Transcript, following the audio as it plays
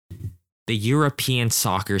the European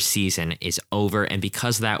soccer season is over. And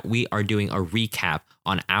because of that, we are doing a recap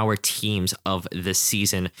on our teams of the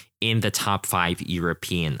season in the top 5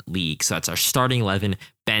 European leagues. So that's our starting 11,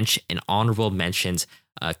 bench, and honorable mentions,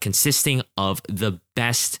 consisting of the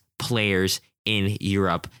best players in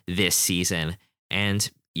Europe this season. And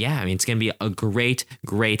yeah, I mean, it's going to be a great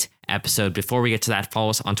episode. Before we get to that,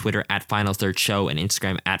 follow us on Twitter at Final Third Show and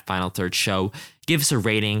Instagram at Final Third Show. Give us a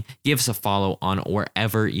rating, give us a follow on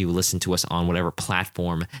wherever you listen to us on, whatever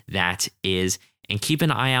platform that is. And keep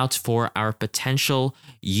an eye out for our potential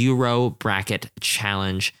Euro bracket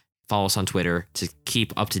challenge. Follow us on Twitter to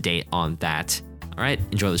keep up to date on that. All right,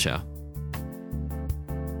 enjoy the show.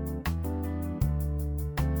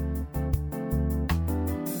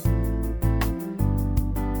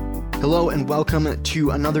 Hello and welcome to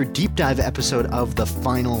another deep dive episode of The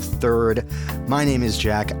Final Third. My name is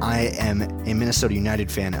Jack. I am a Minnesota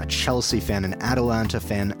United fan, a Chelsea fan, an Atalanta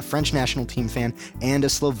fan, a French national team fan, and a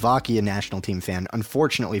Slovakia national team fan.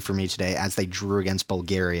 Unfortunately for me today, as they drew against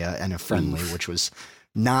Bulgaria in a friendly, which was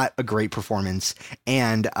not a great performance,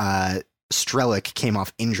 and Strelic came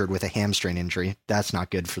off injured with a hamstring injury. That's not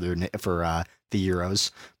good for the Euros.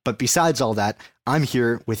 But besides all that, I'm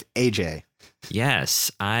here with AJ.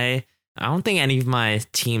 Yes, I don't think any of my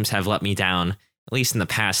teams have let me down, at least in the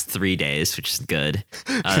past 3 days, which is good.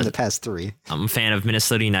 In the past 3. I'm a fan of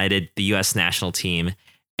Minnesota United, the U.S. national team,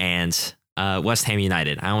 and West Ham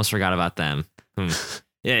United. I almost forgot about them.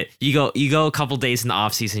 Yeah, you go a couple days in the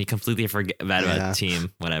offseason, you completely forget about the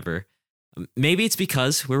team, whatever. Maybe it's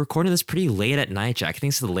because we're recording this pretty late at night, Jack. I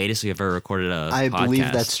think it's the latest we've ever recorded a podcast. I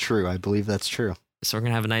believe that's true. So we're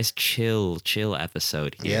going to have a nice chill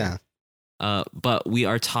episode here. Yeah. But we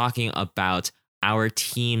are talking about our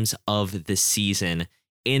teams of the season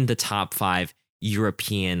in the top 5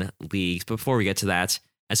 European leagues. Before we get to that,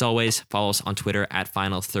 as always, follow us on Twitter at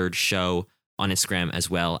Final Third Show, on Instagram as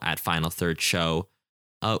well at Final Third Show.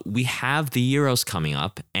 We have the Euros coming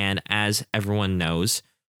up, and as everyone knows,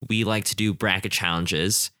 we like to do bracket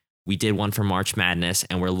challenges. We did one for March Madness,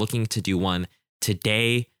 and we're looking to do one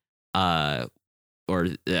today, or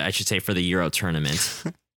I should say for the Euro tournament.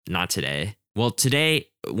 Not today. Well, today,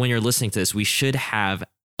 when you're listening to this, we should have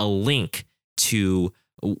a link to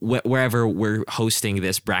wherever we're hosting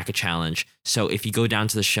this bracket challenge. So if you go down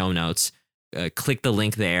to the show notes, click the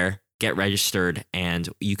link there, get registered, and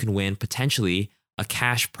you can win potentially a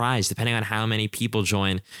cash prize, depending on how many people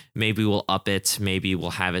join. Maybe we'll up it. Maybe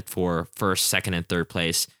we'll have it for first, second, and third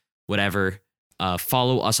place, whatever.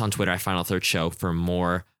 Follow us on Twitter at Final Third Show for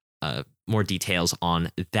more details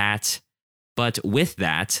on that. But with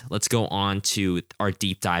that, let's go on to our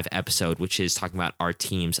deep dive episode, which is talking about our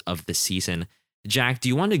teams of the season. Jack, do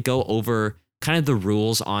you want to go over kind of the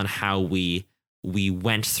rules on how we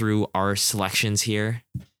went through our selections here?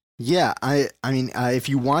 Yeah, I mean, if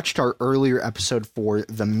you watched our earlier episode for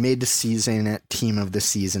the mid-season team of the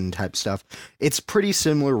season type stuff, it's pretty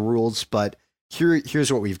similar rules, but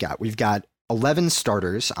here's what we've got. We've got 11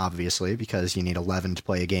 starters, obviously, because you need 11 to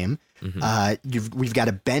play a game. Mm-hmm. We've got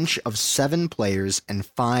a bench of 7 players and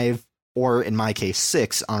 5, or in my case,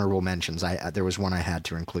 6 honorable mentions. There was one I had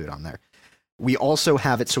to include on there. We also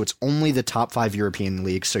have it so it's only the top 5 European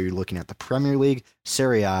leagues. So you're looking at the Premier League,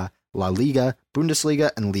 Serie A, La Liga,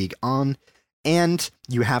 Bundesliga, and Ligue 1. And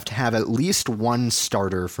you have to have at least one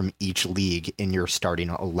starter from each league in your starting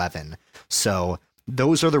 11. So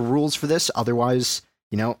those are the rules for this. Otherwise,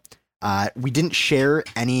 we didn't share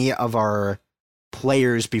any of our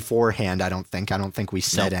players beforehand, I don't think we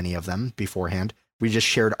said any of them beforehand. We just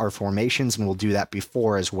shared our formations, and we'll do that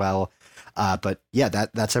before as well. But yeah,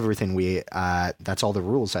 that's everything. That's all the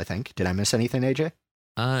rules, I think. Did I miss anything, AJ?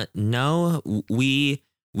 No,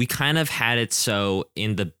 we kind of had it so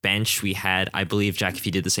in the bench we had, I believe, Jack, if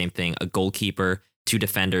you did the same thing, a goalkeeper, 2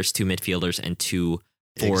 defenders, 2 midfielders, and 2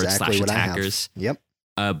 forward/attackers. Yep.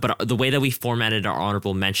 But the way that we formatted our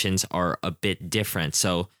honorable mentions are a bit different.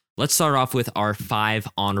 So let's start off with our 5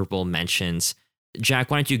 honorable mentions.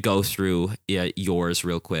 Jack, why don't you go through yours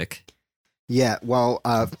real quick? Yeah, well,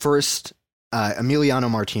 first,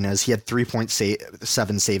 Emiliano Martinez. He had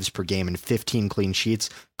 3.7 saves per game and 15 clean sheets.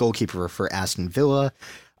 Goalkeeper for Aston Villa.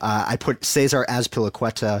 I put Cesar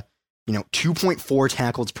Azpilicueta, 2.4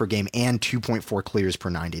 tackles per game and 2.4 clears per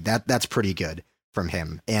 90. That's pretty good from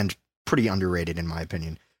him, and pretty underrated in my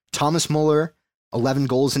opinion. Thomas Muller, 11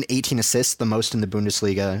 goals and 18 assists, the most in the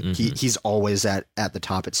Bundesliga. Mm-hmm. He's always at the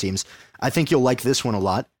top, it seems. I think you'll like this one a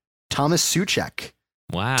lot. Thomas Souček.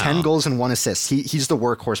 Wow. 10 goals and 1 assist. He's the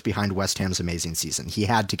workhorse behind West Ham's amazing season. He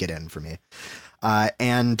had to get in for me.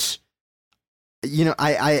 And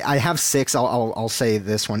I have 6. I'll say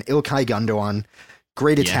this one. Ilkay Gundogan,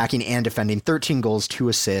 great attacking and defending, 13 goals, 2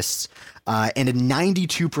 assists, and a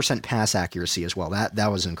 92% pass accuracy as well.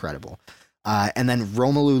 That was incredible. And then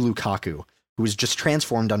Romelu Lukaku, who was just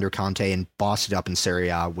transformed under Conte and bossed it up in Serie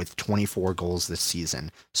A with 24 goals this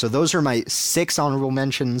season. So those are my 6 honorable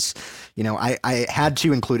mentions. You know, I had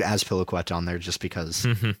to include Azpilicueta on there just because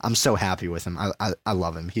I'm so happy with him. I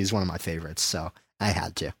love him. He's one of my favorites, so I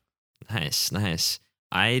had to. Nice.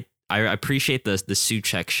 I appreciate the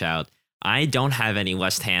Souček shout. I don't have any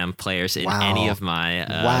West Ham players in any of my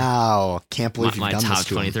can't believe you've done top this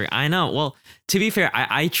to 23. I know. Well, to be fair,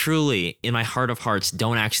 I truly, in my heart of hearts,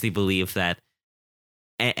 don't actually believe that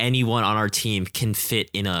anyone on our team can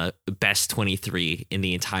fit in a best 23 in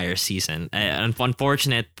the entire season.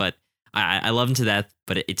 Unfortunate, but I love him to death.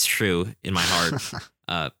 But it's true in my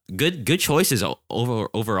heart. Good choices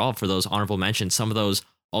overall for those honorable mentions. Some of those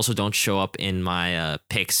also don't show up in my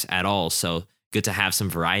picks at all. So good to have some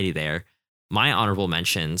variety there. My honorable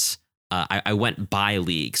mentions, I went by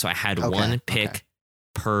league. So I had one pick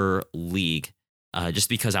per league just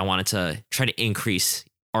because I wanted to try to increase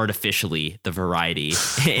artificially the variety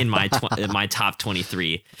in my my top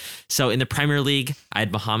 23. So in the Premier League, I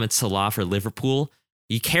had Mohamed Salah for Liverpool.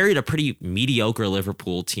 He carried a pretty mediocre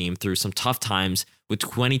Liverpool team through some tough times with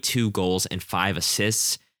 22 goals and 5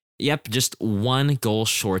 assists. Yep, just 1 goal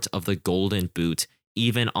short of the Golden Boot,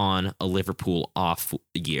 even on a Liverpool off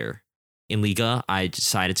year. In Liga, I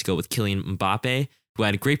decided to go with Kylian Mbappe, who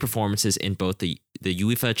had great performances in both the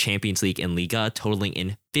UEFA Champions League and Liga, totaling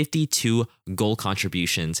in 52 goal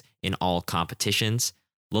contributions in all competitions.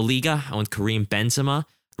 La Liga, I went Karim Benzema,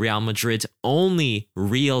 Real Madrid's only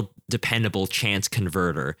real dependable chance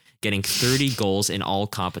converter, getting 30 goals in all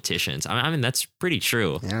competitions. I mean, that's pretty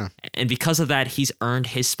true. Yeah. And because of that, he's earned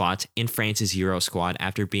his spot in France's Euro squad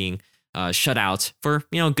after being shut out for,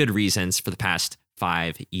 good reasons for the past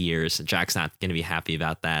 5 years. Jack's not going to be happy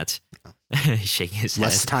about that. Shaking his head.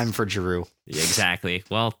 Less time for Giroud. Yeah, exactly.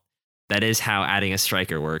 Well, that is how adding a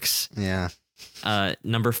striker works. Yeah.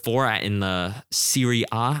 Number 4 in the Serie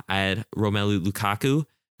A, I had Romelu Lukaku.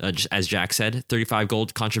 As Jack said, 35 goal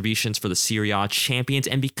contributions for the Serie A champions.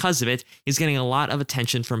 And because of it, he's getting a lot of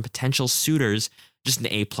attention from potential suitors. Just an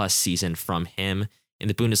A+ season from him. In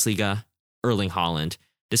the Bundesliga, Erling Haaland.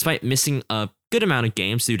 Despite missing a good amount of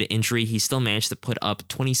games due to injury, he still managed to put up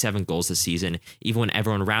 27 goals this season. Even when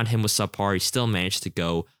everyone around him was subpar, he still managed to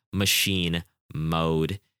go machine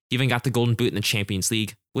mode. He even got the Golden Boot in the Champions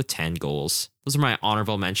League with 10 goals. Those are my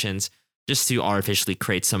honorable mentions, just to artificially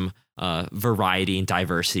create some variety and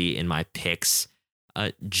diversity in my picks.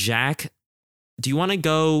 Jack, do you want to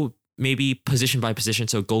go maybe position by position,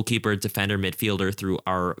 so goalkeeper, defender, midfielder through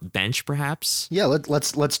our bench, perhaps? Yeah,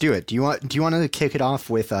 let's do it. Do you want to kick it off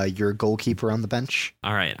with your goalkeeper on the bench?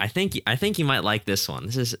 All right, I think you might like this one.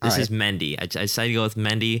 This is Mendy. I decided to go with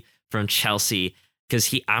Mendy from Chelsea because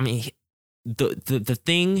the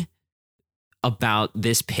thing about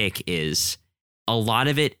this pick is a lot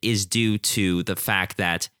of it is due to the fact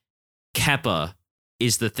that Kepa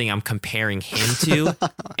is the thing I'm comparing him to.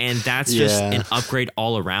 And that's just an upgrade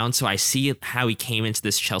all around. So I see how he came into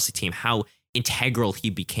this Chelsea team, how integral he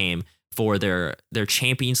became for their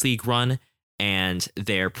Champions League run and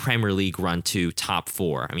their Premier League run to top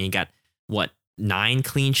 4. I mean, he got, 9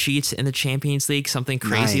 clean sheets in the Champions League? Something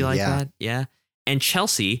crazy that? Yeah. And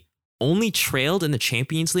Chelsea only trailed in the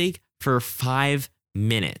Champions League for 5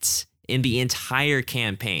 minutes in the entire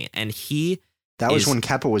campaign. And that was when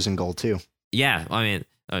Kepa was in goal too. Yeah, I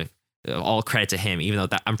mean, all credit to him, even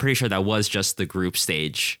though I'm pretty sure that was just the group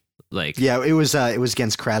stage. It was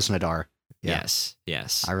against Krasnodar. Yeah.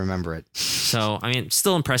 Yes. I remember it. So, I mean,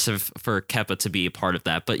 still impressive for Kepa to be a part of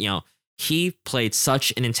that. But, he played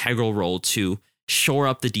such an integral role to shore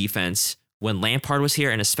up the defense when Lampard was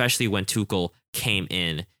here and especially when Tuchel came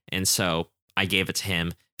in. And so I gave it to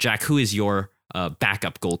him. Jack, who is your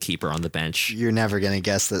backup goalkeeper on the bench? You're never going to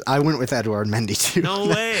guess that. I went with Edouard Mendy too. No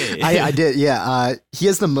way. I did. Yeah. He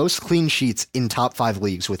has the most clean sheets in top 5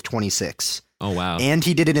 leagues with 26. Oh, wow. And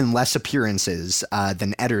he did it in less appearances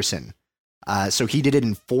than Ederson. So he did it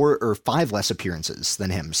in 4 or 5 less appearances than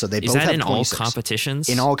him. So they both have 26. In all competitions?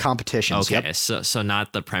 In all competitions. Okay. Yep. So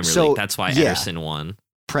not the Premier League. That's why Ederson won.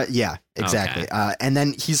 Yeah, exactly. Okay. And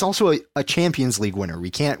then he's also a Champions League winner. We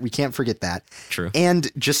can't forget that. True. And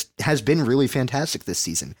just has been really fantastic this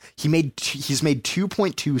season. He's made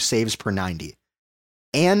 2.2 saves per 90.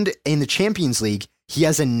 And in the Champions League, he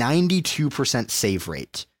has a 92% save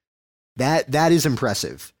rate. That is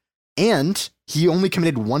impressive. And he only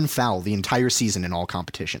committed 1 foul the entire season in all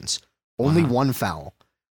competitions. Only 1 foul,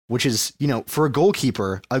 which is, for a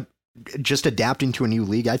goalkeeper, just adapting to a new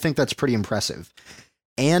league, I think that's pretty impressive.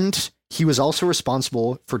 And he was also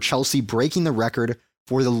responsible for Chelsea breaking the record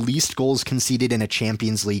for the least goals conceded in a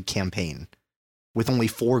Champions League campaign, with only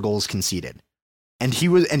 4 goals conceded. And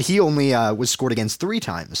he only was scored against 3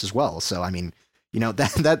 times as well. So I mean,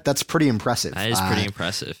 that's pretty impressive. That is pretty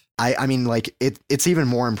impressive. I mean, like it's even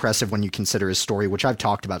more impressive when you consider his story, which I've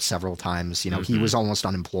talked about several times. He was almost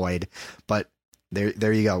unemployed, but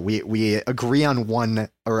there you go. We agree on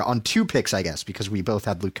on 2 picks, I guess, because we both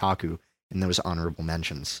had Lukaku in those honorable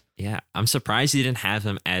mentions. Yeah, I'm surprised you didn't have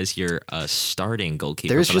him as your starting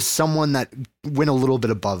goalkeeper. There's just someone that went a little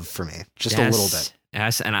bit above for me, just a little bit.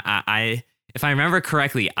 Yes, and I if I remember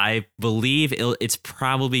correctly, I believe it's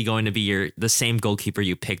probably going to be the same goalkeeper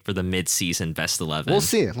you picked for the mid-season best 11. We'll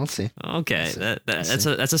see. Okay, that's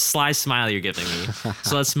a sly smile you're giving me.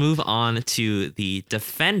 So let's move on to the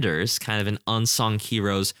defenders, kind of an unsung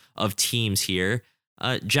heroes of teams here.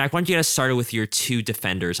 Jack, why don't you get us started with your 2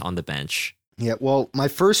 defenders on the bench? Yeah, well, my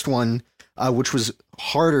first one, which was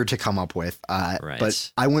harder to come up with,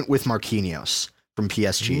 but I went with Marquinhos from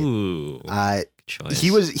PSG. Ooh. Choice.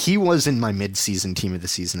 He was in my mid-season team of the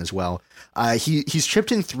season as well. He's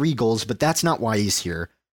chipped in 3 goals, but that's not why he's here.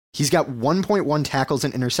 He's got 1.1 tackles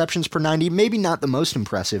and interceptions per 90. Maybe not the most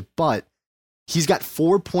impressive, but he's got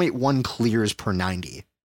 4.1 clears per 90.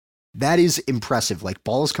 That is impressive. Like,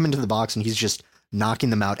 balls come into the box and he's just knocking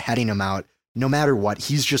them out, heading them out. No matter what,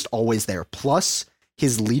 he's just always there. Plus,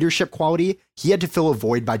 his leadership quality, he had to fill a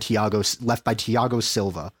void left by Thiago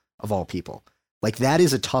Silva, of all people. Like, that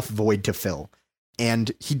is a tough void to fill.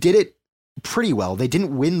 And he did it pretty well. They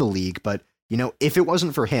didn't win the league, but, if it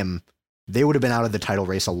wasn't for him, they would have been out of the title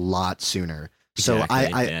race a lot sooner. So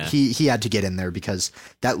he had to get in there because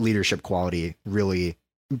that leadership quality really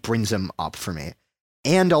brings him up for me.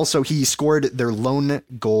 And also he scored their lone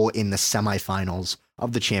goal in the semifinals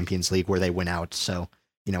of the Champions League where they went out. So,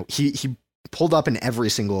 he pulled up in every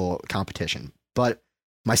single competition. But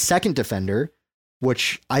my second defender,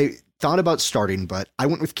 which I thought about starting, but I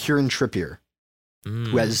went with Kieran Trippier,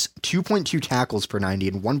 who has 2.2 tackles per 90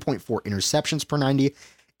 and 1.4 interceptions per 90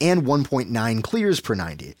 and 1.9 clears per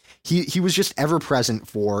 90. He was just ever present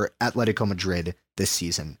for Atletico Madrid this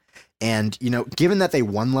season. And, given that they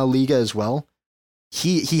won La Liga as well,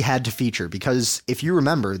 he had to feature because if you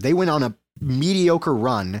remember, they went on a mediocre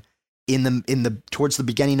run towards the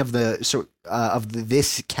beginning of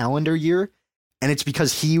this calendar year, and it's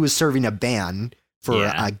because he was serving a ban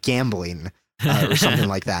for gambling or something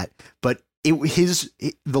like that. But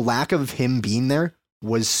the lack of him being there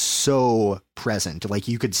was so present, like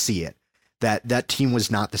you could see it, that team was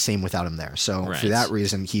not the same without him there. So for that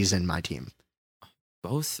reason, he's in my team.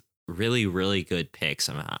 Both really, really good picks.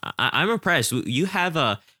 I'm impressed. You have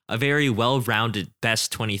a very well-rounded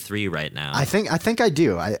best 23 right now. I think I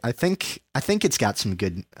do. I think it's got some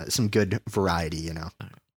good variety.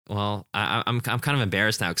 Well, I'm kind of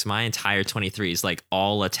embarrassed now because my entire 23 is like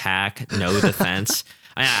all attack, no defense.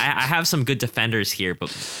 I have some good defenders here,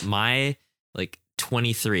 but my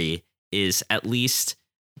 23 is at least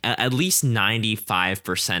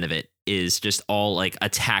 95% of it is just all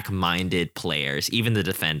attack-minded players, even the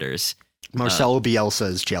defenders. Marcelo Bielsa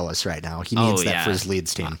is jealous right now. He needs that for his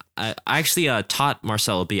Leeds team. I actually taught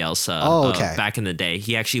Marcelo Bielsa back in the day.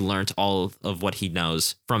 He actually learned all of what he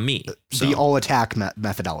knows from me. So. The all-attack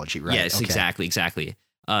methodology, right? Yes, exactly.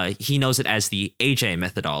 He knows it as the AJ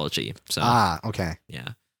methodology. So okay. Yeah.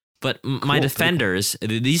 But my defenders,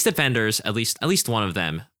 these defenders, at least one of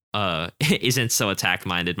them isn't so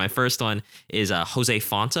attack-minded. My first one is Jose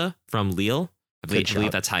Fonte from Lille. I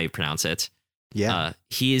believe that's how you pronounce it. Yeah.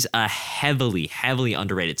 He is a heavily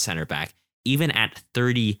underrated center back, even at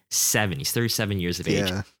 37. He's 37 years of age.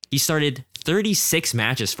 He started 36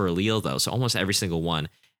 matches for Lille, though, so almost every single one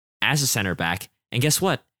as a center back. And guess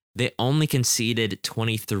what? They only conceded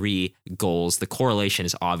 23 goals. The correlation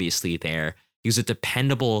is obviously there. He was a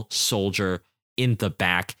dependable soldier in the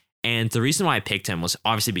back. And the reason why I picked him was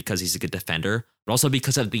obviously because he's a good defender, but also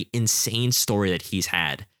because of the insane story that he's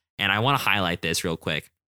had. And I want to highlight this real quick.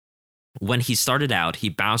 When he started out, he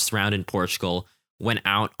bounced around in Portugal, went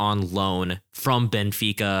out on loan from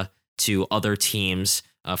Benfica to other teams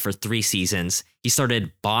for 3 seasons. He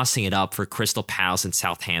started bossing it up for Crystal Palace and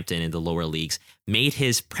Southampton in the lower leagues, made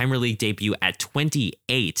his Premier League debut at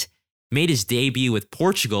 28, made his debut with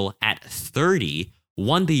Portugal at 30,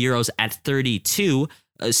 won the Euros at 32,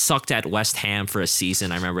 sucked at West Ham for a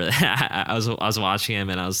season. I remember that. I was watching him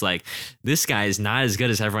and I was like, this guy is not as good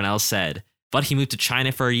as everyone else said. But he moved to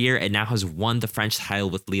China for a year and now has won the French title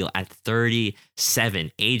with Lille at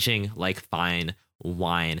 37, aging like fine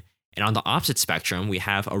wine. And on the opposite spectrum, we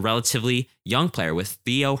have a relatively young player with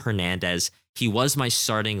Theo Hernandez. He was my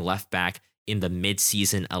starting left back in the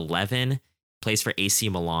mid-season 11, plays for AC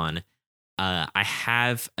Milan. I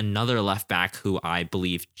have another left back who I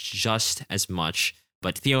believe just as much,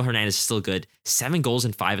 but Theo Hernandez is still good. 7 goals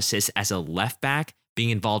and 5 assists as a left back, being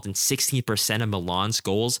involved in 16% of Milan's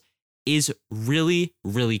goals is really,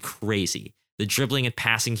 really crazy. The dribbling and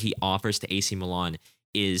passing he offers to AC Milan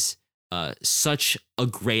is such a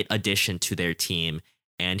great addition to their team,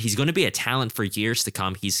 and he's going to be a talent for years to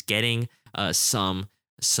come. He's getting some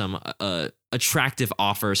attractive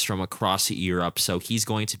offers from across Europe, so he's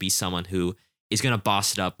going to be someone who is going to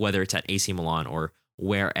boss it up, whether it's at AC Milan or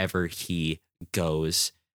wherever he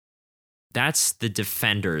goes. That's the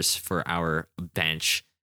defenders for our bench.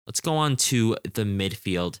 Let's go on to the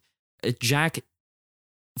midfield. Jack,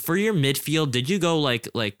 for your midfield, did you go like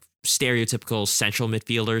stereotypical central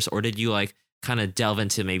midfielders, or did you like kind of delve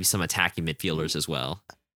into maybe some attacking midfielders as well?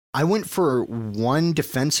 I went for one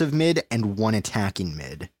defensive mid and one attacking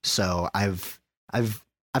mid. So I've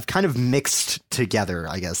kind of mixed together,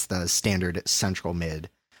 I guess, the standard central mid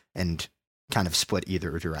and kind of split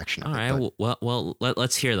either direction. All right. Well,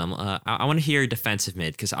 let's hear them. I want to hear defensive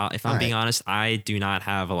mid, because if I'm being honest, I do not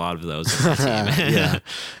have a lot of those in my team. Yeah.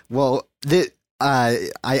 Well, I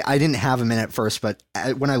didn't have him in at first, but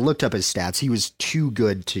when I looked up his stats, he was too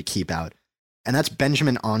good to keep out. And that's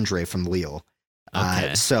Benjamin Andre from Lille.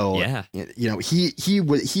 Okay. So, yeah,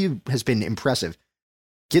 he has been impressive.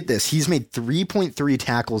 Get this. He's made 3.3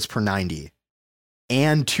 tackles per 90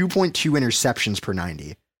 and 2.2 interceptions per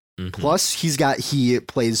 90. Mm-hmm. Plus he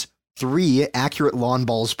plays 3 accurate lawn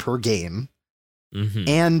balls per game. Mm-hmm.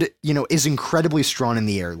 And, is incredibly strong in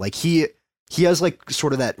the air. Like he has like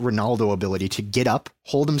sort of that Ronaldo ability to get up,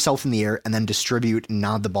 hold himself in the air, and then distribute and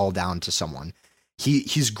nod the ball down to someone.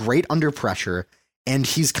 He's great under pressure, and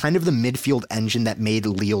he's kind of the midfield engine that made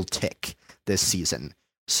Lille tick this season.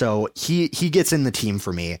 So he gets in the team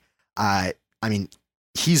for me. I mean,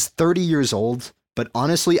 he's 30 years old, but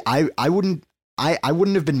honestly, I wouldn't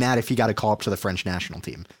have been mad if he got a call up to the French national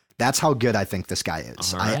team. That's how good I think this guy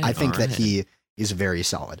is. Right, I think that he is very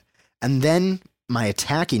solid. And then my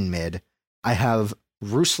attacking mid, I have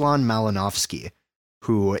Ruslan Malinovsky,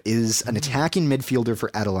 who is an attacking midfielder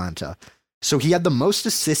for Atalanta. So he had the most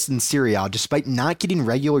assists in Serie A despite not getting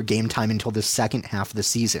regular game time until the second half of the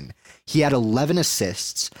season. He had 11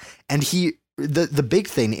 assists, and the big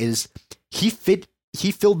thing is he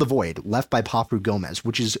filled the void left by Papu Gomez,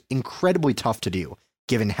 which is incredibly tough to do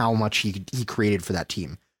given how much he created for that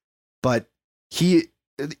team. But here's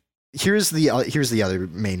the other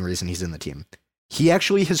main reason he's in the team. He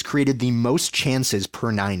actually has created the most chances per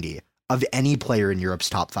 90 of any player in Europe's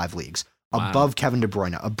top 5 leagues. Wow. Above Kevin De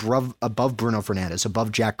Bruyne, above Bruno Fernandes,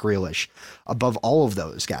 above Jack Grealish, above all of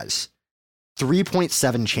those guys.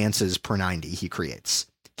 3.7 chances per 90 he creates.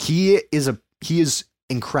 He is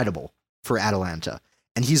incredible for Atalanta,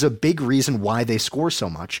 and he's a big reason why they score so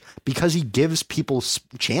much, because he gives people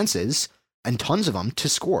chances, and tons of them, to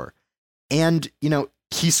score. And,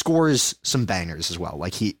 he scores some bangers as well.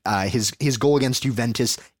 Like his goal against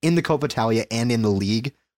Juventus in the Coppa Italia and in the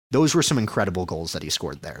league, those were some incredible goals that he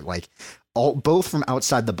scored there. Like both from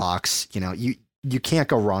outside the box. You can't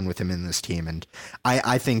go wrong with him in this team. And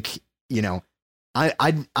I think I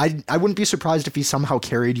wouldn't be surprised if he somehow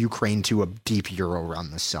carried Ukraine to a deep Euro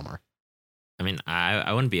run this summer. I mean,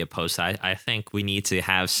 I wouldn't be opposed to that. I think we need to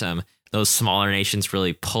have those smaller nations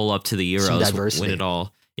really pull up to the Euros, win it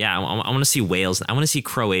all. Yeah, I want to see Wales. I want to see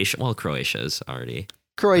Croatia. Well, Croatia's already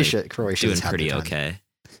Croatia doing pretty okay.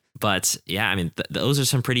 But yeah, I mean, those are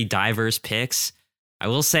some pretty diverse picks. I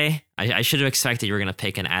will say, I should have expected you were going to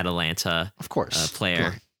pick an Atalanta, of course,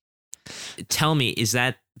 player. Tell me, is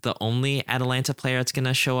that the only Atalanta player that's going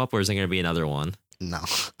to show up, or is there going to be another one? No,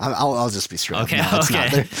 I'll just be straight. Okay, up. No,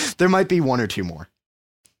 okay. There might be one or two more.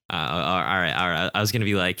 All right. I was going to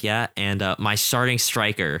be like, yeah, and my starting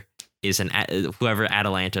striker is whoever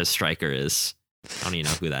Atalanta's striker is. I don't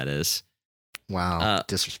even know who that is. Wow,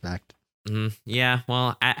 disrespect. Yeah,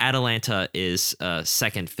 well, Atalanta is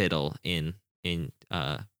second fiddle in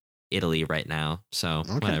Italy right now, so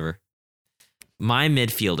whatever. My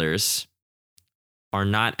midfielders are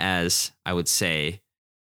not as, I would say,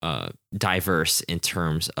 diverse in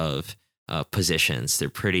terms of positions. They're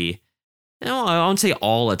pretty, I won't say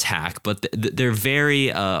all attack, but they're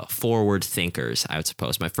very forward thinkers, I would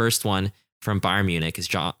suppose. My first one from Bayern Munich is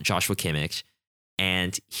Joshua Kimmich,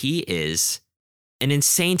 and he is an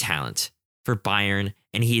insane talent for Bayern,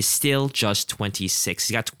 and he is still just 26.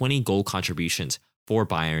 He's got 20 goal contributions for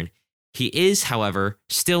Bayern. He is, however,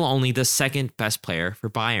 still only the second best player for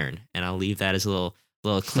Bayern, and I'll leave that as a little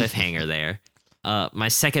cliffhanger there. My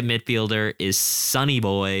second midfielder is Sonny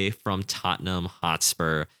Boy from Tottenham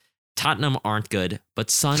Hotspur. Tottenham aren't good, but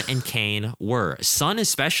Son and Kane were. Son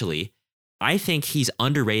especially, I think he's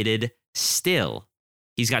underrated still.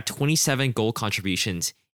 He's got 27 goal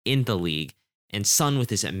contributions in the league, and Son with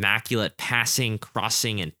his immaculate passing,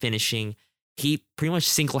 crossing, and finishing, he pretty much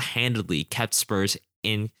single-handedly kept Spurs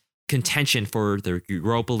in contention for the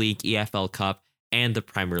Europa League, EFL Cup, and the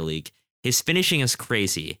Premier League. His finishing is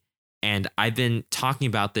crazy, and I've been talking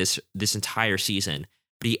about this entire season,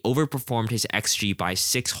 but he overperformed his XG by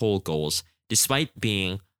 6 whole goals, despite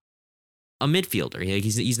being a midfielder.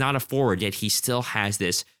 He's not a forward, yet he still has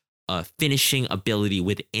this finishing ability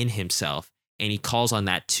within himself, and he calls on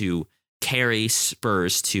that to carry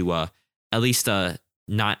Spurs to at least a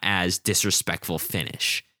not as disrespectful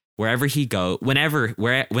finish. Wherever he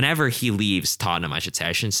whenever he leaves Tottenham, I should say.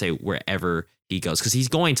 I shouldn't say wherever he goes, because he's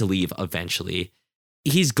going to leave eventually.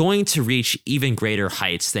 He's going to reach even greater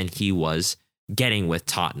heights than he was getting with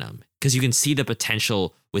Tottenham, because you can see the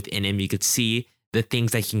potential within him. You could see the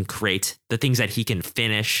things that he can create, the things that he can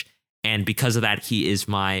finish. And because of that, he is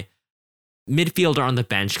my midfielder on the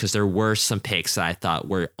bench, because there were some picks that I thought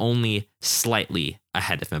were only slightly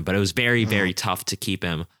ahead of him, but it was very, very tough to keep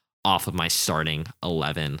him off of my starting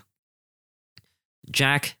 11.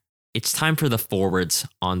 Jack, it's time for the forwards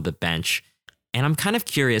on the bench. And I'm kind of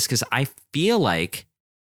curious because I feel like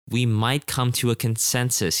we might come to a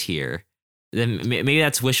consensus here. Maybe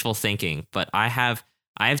that's wishful thinking, but I have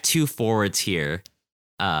 2 forwards here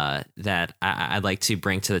that I'd like to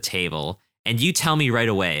bring to the table. And you tell me right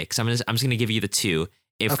away, because I'm just going to give you the 2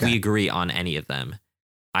 if we agree on any of them.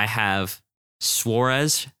 I have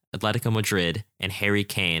Suarez, Atletico Madrid, and Harry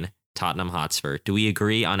Kane, Tottenham Hotspur. Do we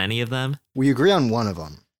agree on any of them? We agree on one of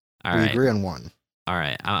them. All right. We agree on one. All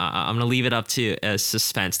right. I'm going to leave it up to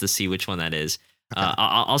suspense to see which one that is. Okay.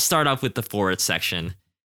 I'll start off with the forward section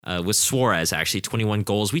with Suarez, actually, 21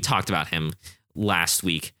 goals. We talked about him last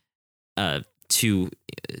week to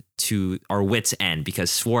our wits' end, because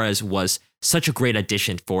Suarez was such a great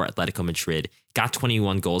addition for Atletico Madrid. Got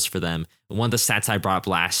 21 goals for them. One of the stats I brought up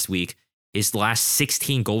last week is the last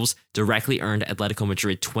 16 goals directly earned Atletico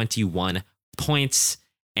Madrid 21 points.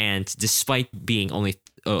 And despite being only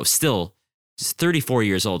still 34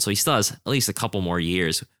 years old, so he still has at least a couple more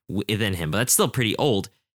years within him, but that's still pretty old.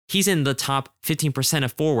 He's in the top 15%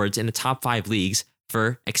 of forwards in the top 5 leagues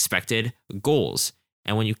for expected goals.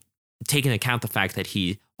 And when you take into account the fact that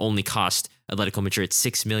he only cost Atletico Madrid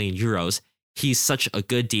 6 million euros, he's such a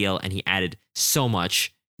good deal, and he added so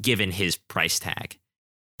much given his price tag.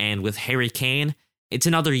 And with Harry Kane, it's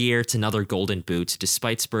another year, it's another golden boot.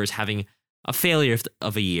 Despite Spurs having a failure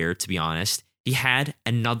of a year, to be honest, he had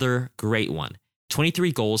another great one.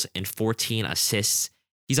 23 goals and 14 assists.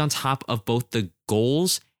 He's on top of both the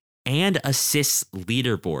goals and assists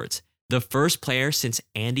leaderboards. The first player since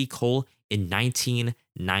Andy Cole in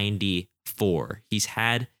 1994. He's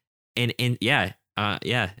had really,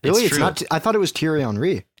 it's not. I thought it was Thierry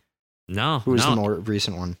Henry. No, who was the more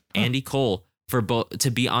recent one? Andy Cole for both to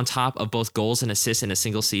be on top of both goals and assists in a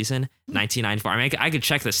single season, 1994. I mean, I could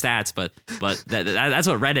check the stats, but that's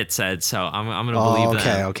what Reddit said, so I'm gonna believe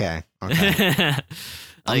that. Okay.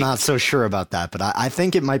 I'm not so sure about that, but I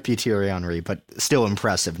think it might be Thierry Henry, but still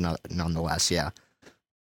impressive nonetheless. Yeah.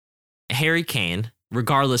 Harry Kane,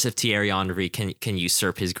 regardless if Thierry Henry can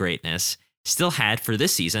usurp his greatness, still had for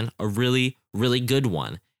this season a really, really good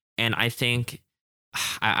one. And I think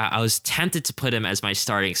I was tempted to put him as my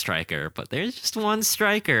starting striker, but there's just one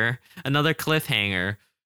striker, another cliffhanger,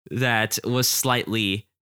 that was slightly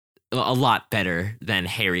a lot better than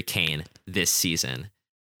Harry Kane this season.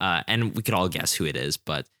 And we could all guess who it is.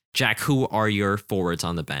 But Jack, who are your forwards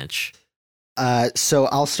on the bench? So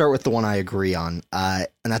I'll start with the one I agree on, and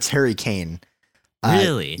that's Harry Kane.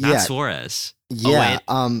 Really? Not Suarez? Yeah.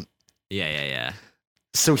 Yeah.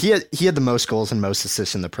 So he had the most goals and most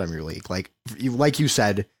assists in the Premier League. Like you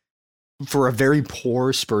said, for a very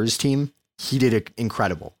poor Spurs team, he did it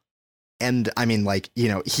incredible. And I mean,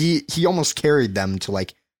 he almost carried them to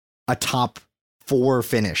like a top 4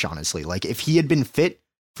 finish, honestly. Like if he had been fit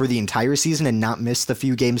for the entire season and not missed the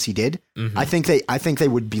few games he did, I think they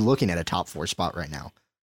would be looking at a top 4 spot right now.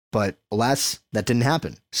 But alas, that didn't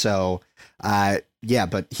happen. So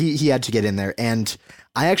but he had to get in there. And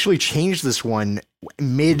I actually changed this one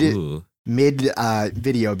mid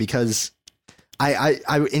video, because I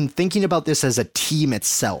in thinking about this as a team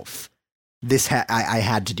itself, I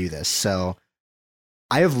had to do this. So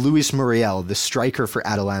I have Luis Muriel, the striker for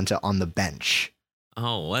Atalanta, on the bench.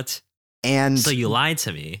 Oh, what? And so you lied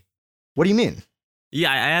to me. What do you mean?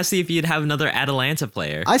 Yeah, I asked you if you'd have another Atalanta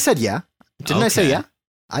player. I said yeah. Didn't I say yeah?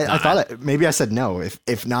 I thought maybe I said no.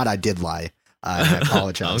 If not, I did lie. I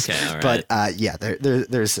apologize. Okay, all right. But yeah,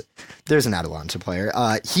 there's an Atalanta player.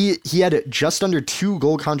 He had just under 2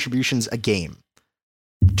 goal contributions a game,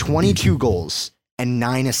 22 goals and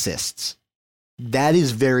 9 assists. That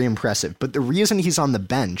is very impressive. But the reason he's on the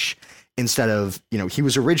bench instead of, he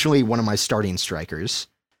was originally one of my starting strikers.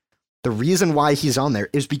 The reason why he's on there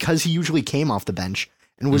is because he usually came off the bench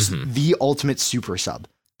and was the ultimate super sub.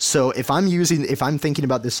 So if I'm thinking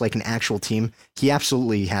about this like an actual team, he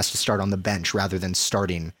absolutely has to start on the bench rather than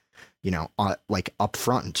starting, like up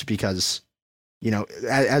front, because,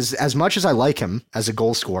 as much as I like him as a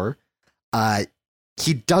goal scorer,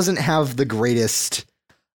 he doesn't have the greatest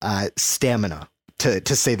stamina,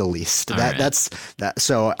 to say the least. That's that.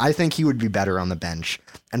 So I think he would be better on the bench,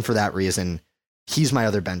 and for that reason, he's my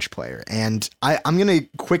other bench player. And I'm gonna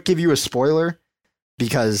quick give you a spoiler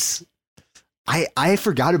because I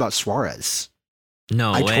forgot about Suarez.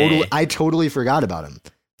 No way. I totally forgot about him.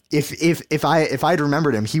 If I'd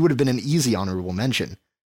remembered him, he would have been an easy honorable mention.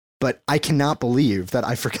 But I cannot believe that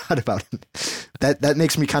I forgot about him. That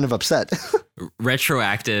makes me kind of upset.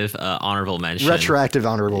 Retroactive honorable mention. Retroactive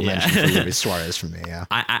honorable mention for Luis Suarez from me. Yeah.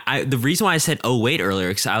 I the reason why I said wait earlier,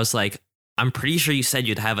 because I was like, I'm pretty sure you said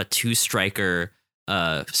you'd have a 2-striker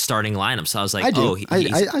starting lineup. So I was like, I do.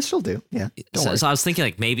 I still do. Yeah. So I was thinking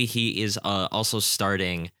like maybe he is also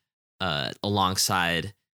starting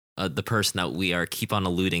alongside the person that we keep on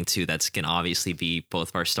alluding to. That's can obviously be both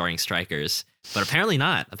of our starting strikers, but apparently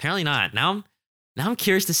not. Now I'm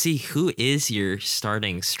curious to see who is your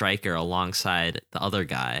starting striker alongside the other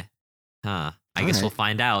guy. I guess we'll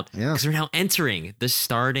find out because we're now entering the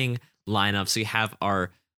starting lineup. So we have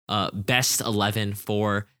our best 11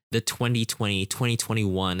 for the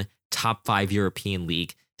 2020-2021 top 5 European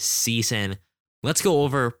League season. Let's go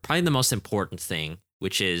over probably the most important thing,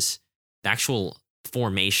 which is the actual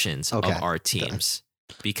formations of our teams,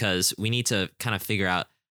 because we need to kind of figure out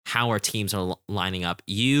how our teams are lining up.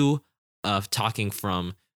 You talking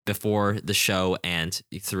from before the show and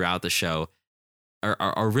throughout the show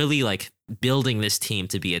are really like building this team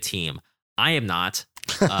to be a team. I am not.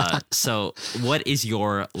 So what is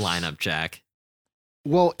your lineup, Jack?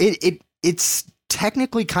 Well, it's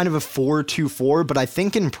technically kind of a 4-2-4, but I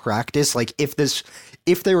think in practice, like if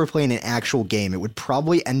they were playing an actual game, it would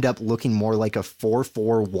probably end up looking more like a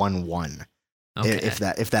 4-4-1-1. Okay.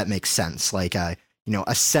 If that makes sense. Like a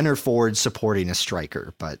center forward supporting a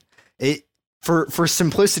striker, but for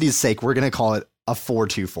simplicity's sake, we're going to call it a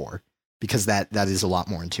 4-2-4 because that is a lot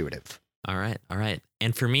more intuitive. All right.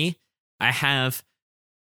 And for me, I have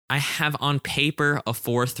on paper a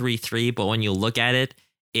 4-3-3, but when you look at it,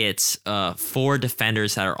 it's 4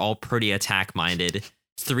 defenders that are all pretty attack minded,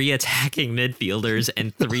 3 attacking midfielders,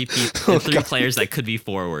 and 3 players that could be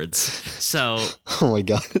forwards. So, oh my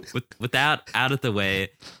god! With that out of the way,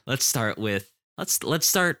 let's start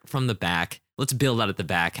from the back. Let's build out at the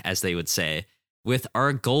back, as they would say, with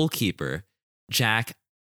our goalkeeper, Jack.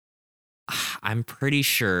 I'm pretty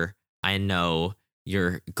sure I know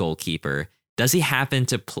your goalkeeper. Does he happen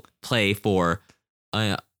to play for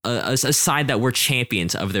a side that were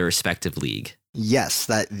champions of their respective league? Yes,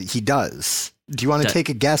 that he does. Do you want to take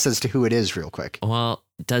a guess as to who it is real quick? Well,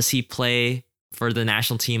 does he play for the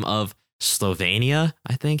national team of Slovenia?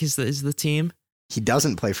 I think is the team. He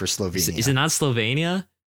doesn't play for Slovenia. Is it not Slovenia?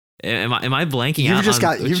 Am I blanking out? You've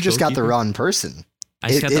just got the wrong person.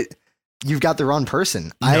 You've got the wrong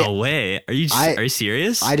person. No way. Are you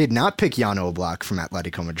serious? I did not pick Jan Oblak from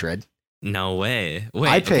Atletico Madrid. No way.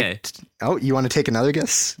 Wait, I picked. Okay. Oh, you want to take another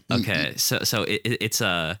guess? Okay, so it's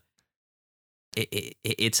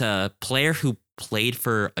a player who played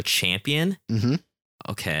for a champion. Mm-hmm.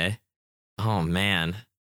 Okay. Oh man,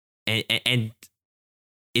 and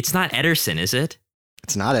it's not Ederson, is it?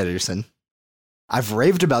 It's not Ederson. I've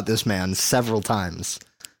raved about this man several times.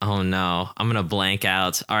 Oh no, I'm gonna blank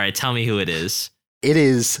out. All right, tell me who it is. It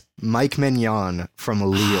is Mike Maignan from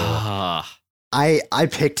Lille. I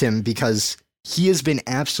picked him because he has been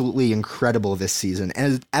absolutely incredible this season.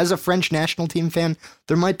 And as a French national team fan,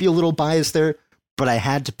 there might be a little bias there, but I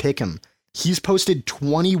had to pick him. He's posted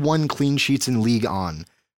 21 clean sheets in Ligue 1.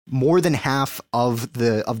 More than half of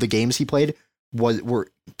the games he played were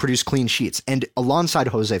produced clean sheets. And alongside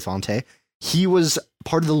Jose Fonte, he was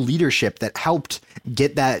part of the leadership that helped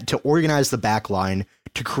get that to organize the back line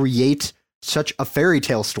to create such a fairy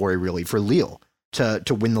tale story, really, for Lille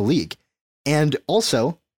to win the league. And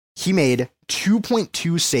also, he made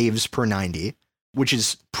 2.2 saves per 90, which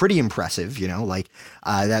is pretty impressive,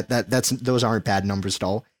 those aren't bad numbers at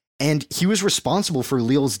all. And he was responsible for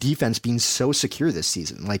Lille's defense being so secure this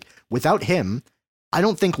season. Like, without him, I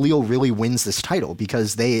don't think Lille really wins this title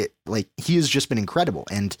because he has just been incredible.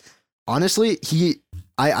 And honestly,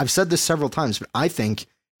 I've said this several times, but I think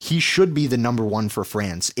he should be the number one for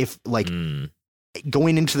France if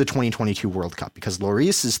going into the 2022 World Cup, because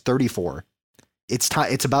Lloris is 34.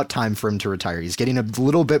 It's about time for him to retire. He's getting a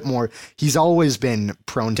little bit more. He's always been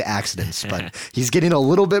prone to accidents, but he's getting a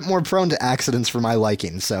little bit more prone to accidents for my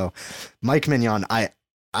liking. So Mike Mignon,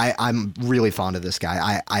 I'm really fond of this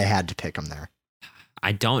guy. I had to pick him there.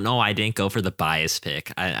 I don't know. I didn't go for the bias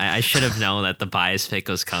pick. I should have known that the bias pick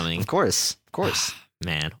was coming. Of course.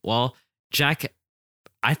 Man. Well, Jack,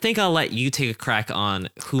 I think I'll let you take a crack on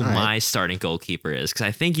who my starting goalkeeper is, because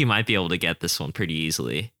I think you might be able to get this one pretty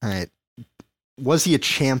easily. All right. Was he a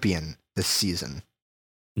champion this season?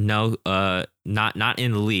 No, not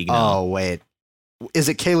in the league. No. Oh, wait. Is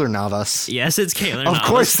it Keylor Navas? Yes, it's Keylor Navas. Of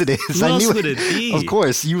course it is. Who else would it be? Of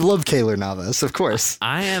course. You love Keylor Navas. Of course.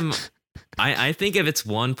 I think if it's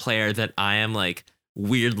one player that I am like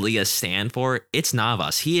weirdly a stand for, it's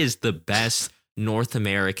Navas. He is the best North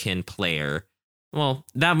American player. Well,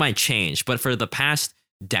 that might change, but for the past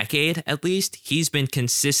decade at least, he's been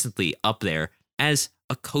consistently up there as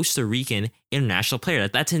a Costa Rican international player.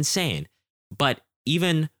 That's insane. But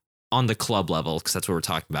even on the club level, because that's what we're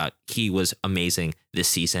talking about, he was amazing this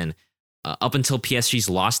season. Up until PSG's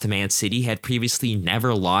loss to Man City, he had previously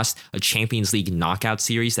never lost a Champions League knockout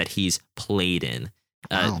series that he's played in.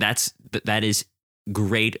 Wow. That is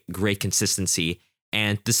great consistency.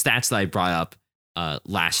 And the stats that I brought up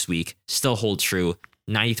last week still hold true.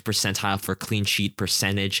 90th percentile for clean sheet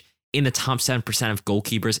percentage, in the top 7% of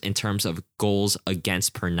goalkeepers in terms of goals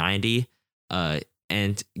against per 90.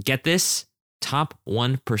 And get this, top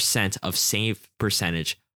 1% of save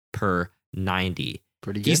percentage per 90.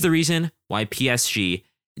 Pretty good. He's the reason why PSG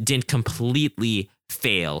didn't completely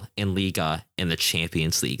fail in Liga in the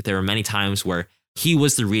Champions League. There were many times where he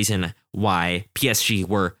was the reason why PSG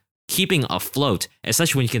were keeping afloat,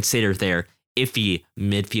 especially when you consider their iffy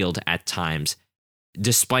midfield at times.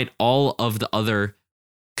 Despite all of the other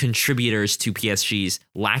contributors to PSG's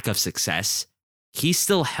lack of success, he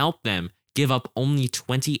still helped them give up only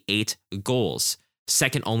 28 goals,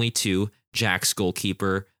 second only to Jack's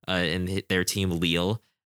goalkeeper in their team, Lille.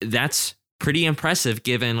 That's pretty impressive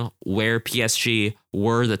given where PSG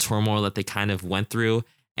were, the turmoil that they kind of went through,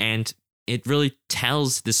 and it really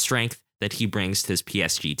tells the strength that he brings to his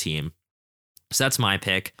PSG team. So that's my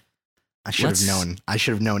pick. I should have known. I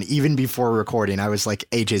should have known. Even before recording, I was like,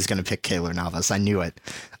 AJ's going to pick Keylor Navas. I knew it.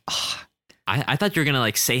 I thought you were going to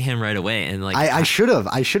like say him right away. And like, I should have.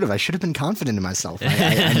 I should have been confident in myself.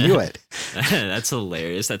 I knew it. That's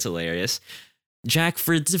hilarious. Jack,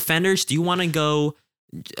 for defenders, do you want to go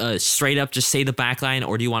straight up, just say the back line,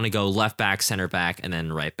 or do you want to go left back, center back, and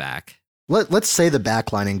then right back? Let's say the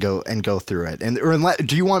back line and go through it.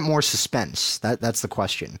 Do you want more suspense? That's the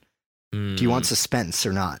question. Do you want suspense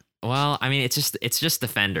or not? Well, I mean, it's just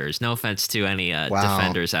defenders. No offense to any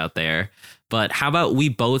defenders out there, but how about we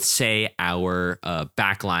both say our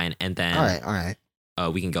back line, and then all right.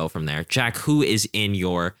 We can go from there. Jack, who is in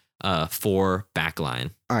your 4 back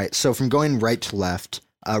line? All right, so from going right to left,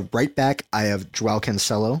 right back I have Joao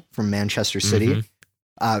Cancelo from Manchester City.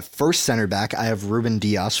 Mm-hmm. First center back I have Ruben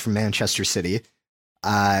Dias from Manchester City.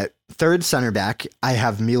 Third center back I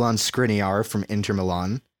have Milan Skriniar from Inter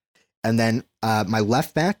Milan. And then my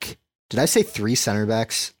left back, did I say 3 center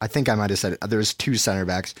backs? I think I might have said there's 2 center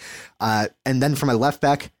backs. And then for my left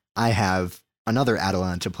back, I have another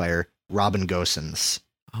Atalanta player, Robin Gosens.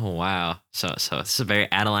 Oh, wow. So it's a very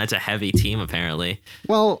Atalanta heavy team, apparently.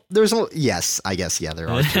 Well, yes, I guess, yeah, there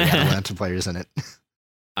are 3 Atalanta players in it.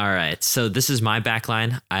 All right. So this is my back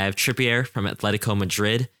line. I have Trippier from Atletico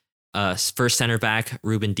Madrid. First center back,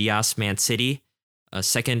 Ruben Dias, Man City.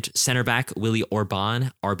 Second center back, Willy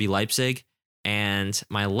Orban, RB Leipzig. And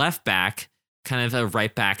my left back, kind of a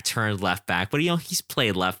right back turned left back. But, he's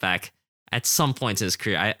played left back at some points in his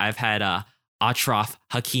career. I've had Achraf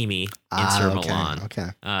Hakimi, Inter Milan. Okay.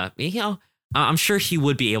 I'm sure he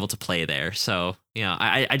would be able to play there. So,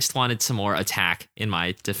 I just wanted some more attack in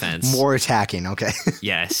my defense. More attacking. Okay.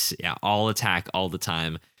 Yes. Yeah. All attack all the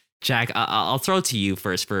time. Jack, I'll throw it to you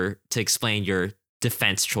first to explain your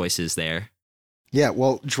defense choices there. Yeah,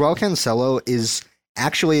 well, Joao Cancelo is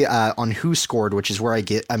actually on Who Scored, which is where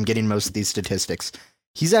I'm getting most of these statistics.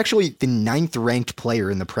 He's actually the 9th ranked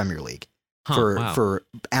player in the Premier League for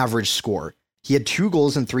average score. He had 2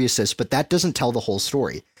 goals and 3 assists, but that doesn't tell the whole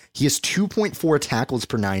story. He has 2.4 tackles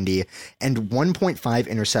per 90 and 1.5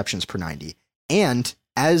 interceptions per 90. And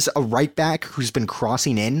as a right back who's been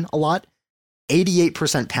crossing in a lot,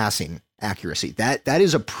 88% passing accuracy. That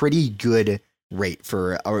is a pretty good rate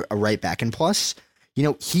for a right back. And plus,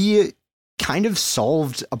 he kind of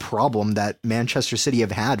solved a problem that Manchester City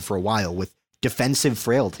have had for a while with defensive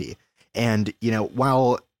frailty. And,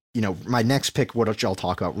 while, my next pick, which I'll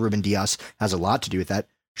talk about, Ruben Dias, has a lot to do with that.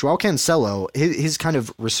 Joao Cancelo, his kind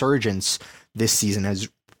of resurgence this season has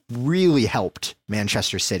really helped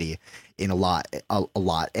Manchester City in a lot.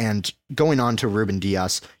 And going on to Ruben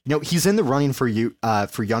Dias, he's in the running for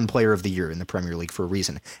Young Player of the Year in the Premier League for a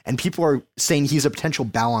reason. And people are saying he's a potential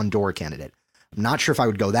Ballon d'Or candidate. I'm not sure if I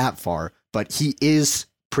would go that far, but he is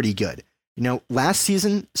pretty good. Last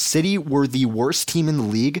season, City were the worst team in the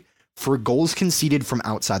league for goals conceded from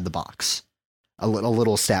outside the box. A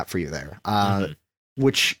little stat for you there.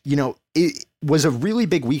 Which, it was a really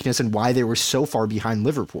big weakness and why they were so far behind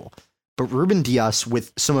Liverpool. But Ruben Dias,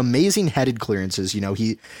 with some amazing headed clearances,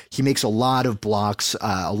 he makes a lot of blocks,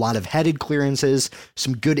 a lot of headed clearances,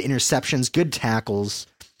 some good interceptions, good tackles.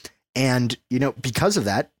 And, because of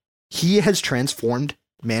that, he has transformed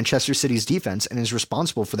Manchester City's defense and is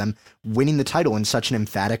responsible for them winning the title in such an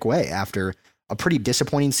emphatic way after a pretty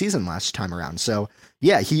disappointing season last time around. So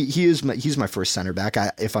yeah, he's my first center back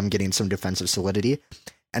if I'm getting some defensive solidity.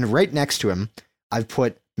 And right next to him, I've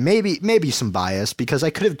put maybe some bias because I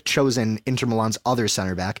could have chosen Inter Milan's other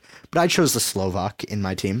center back, but I chose the Slovak in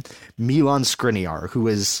my team, Milan Skriniar, who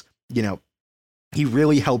is, he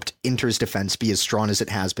really helped Inter's defense be as strong as it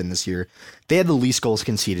has been this year. They had the least goals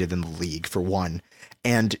conceded in the league, for one.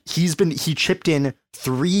 And he chipped in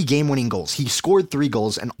 3 game-winning goals. He scored 3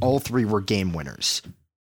 goals, and all 3 were game winners.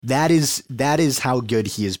 That is how good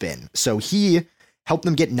he has been. So he helped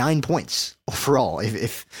them get 9 points overall.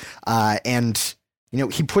 And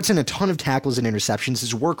he puts in a ton of tackles and interceptions.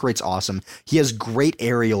 His work rate's awesome. He has great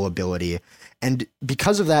aerial ability, and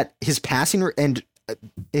because of that, his passing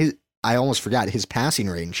I almost forgot his passing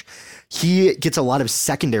range. He gets a lot of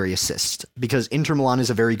secondary assists because Inter Milan is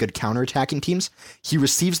a very good counterattacking team. He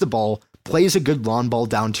receives the ball, plays a good long ball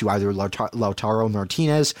down to either Lautaro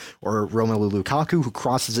Martinez or Romelu Lukaku, who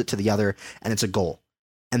crosses it to the other, and it's a goal.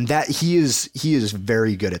 And that he is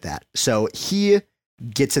very good at that. So he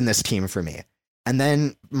gets in this team for me. And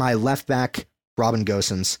then my left back, Robin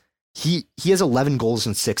Gosens, he has 11 goals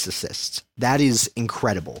and 6 assists. That is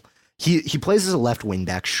incredible. He plays as a left wing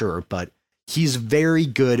back, sure, but he's very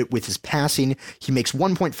good with his passing. He makes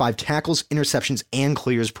 1.5 tackles, interceptions, and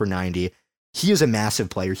clears per 90. He is a massive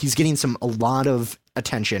player. He's getting a lot of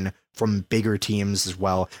attention from bigger teams as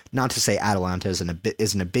well. Not to say Atalanta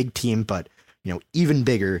isn't a big team, but even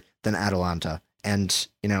bigger than Atalanta. And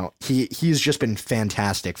he's just been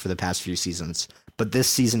fantastic for the past few seasons. But this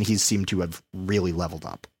season, he's seemed to have really leveled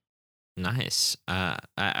up. Nice.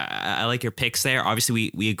 I like your picks there.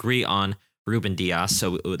 Obviously, we agree on Ruben Dias,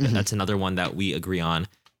 so that's another one that we agree on.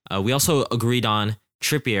 We also agreed on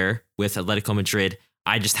Trippier with Atletico Madrid.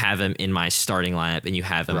 I just have him in my starting lineup, and you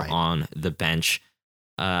have him on the bench.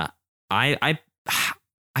 I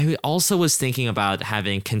also was thinking about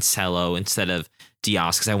having Cancelo instead of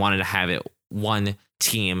Dias because I wanted to have it one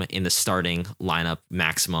team in the starting lineup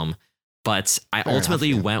maximum, but I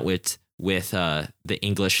ultimately went with the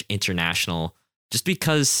English international just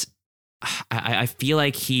because I feel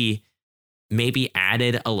like he maybe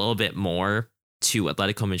added a little bit more to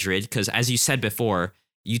Atletico Madrid because, as you said before,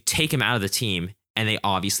 you take him out of the team and they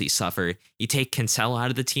obviously suffer. You take Cancelo out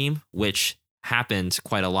of the team, which happened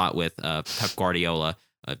quite a lot with Pep Guardiola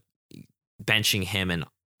benching him and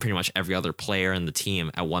pretty much every other player in the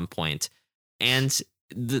team at one point. And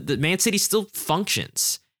the Man City still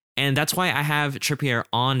functions. And that's why I have Trippier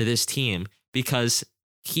on this team, because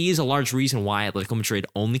he is a large reason why Atletico Madrid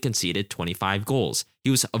only conceded 25 goals.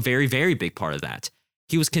 He was a very, very big part of that.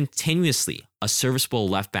 He was continuously a serviceable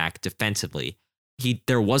left back defensively.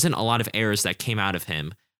 There wasn't a lot of errors that came out of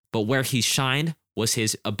him, but where he shined was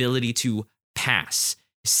his ability to pass.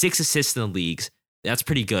 6 assists in the leagues. That's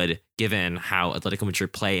pretty good given how Atletico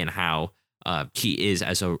Madrid play and how he is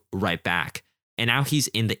as a right back. And now he's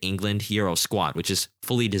in the England Hero squad, which is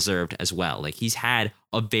fully deserved as well. Like, he's had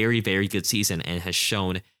a very, very good season and has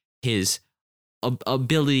shown his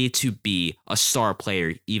ability to be a star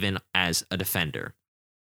player, even as a defender.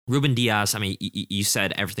 Ruben Dias, I mean, you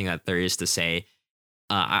said everything that there is to say.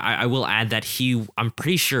 I will add that I'm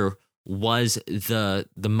pretty sure, was the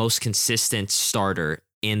most consistent starter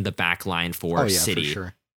in the back line for City. For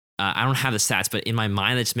sure. I don't have the stats, but in my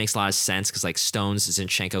mind, that just makes a lot of sense because, like, Stones,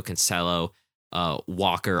 Zinchenko, Cancelo,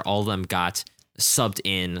 Walker, all of them got subbed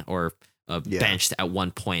in or benched at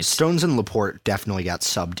one point. Stones and Laporte definitely got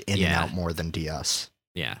subbed in and out more than Dias.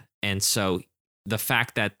 Yeah. And so the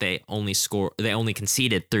fact that they only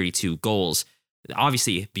conceded 32 goals,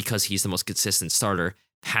 obviously because he's the most consistent starter,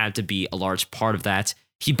 had to be a large part of that.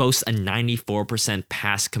 He boasts a 94%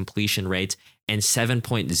 pass completion rate and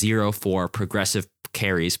 7.04 progressive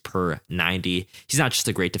carries per 90. He's not just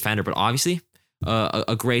a great defender, but obviously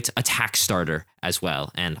a great attack starter as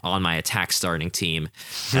well. And on my attack starting team,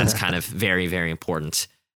 that's kind of very, very important.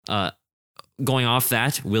 Going off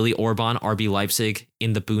that, Willi Orban, RB Leipzig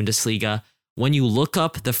in the Bundesliga. When you look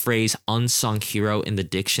up the phrase unsung hero in the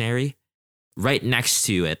dictionary, right next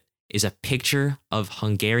to it is a picture of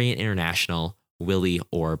Hungarian international Willi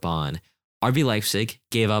Orban. RB Leipzig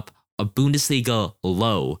gave up a Bundesliga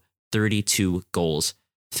low 32 goals,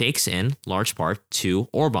 thanks in large part to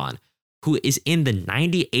Orban, who is in the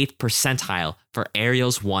 98th percentile for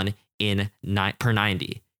aerials won per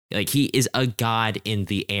 90. Like, he is a god in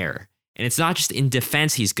the air. And it's not just in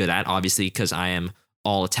defense he's good at, obviously, because I am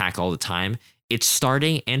all attack all the time. It's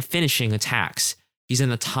starting and finishing attacks. He's in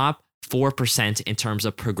the top 4% in terms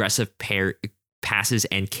of progressive passes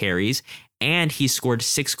and carries, and he scored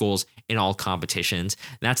 6 goals in all competitions.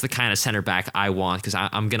 That's the kind of center back I want, because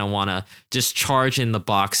I'm going to want to just charge in the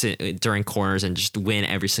box during corners and just win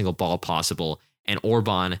every single ball possible. And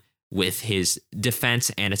Orban, with his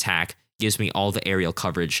defense and attack, gives me all the aerial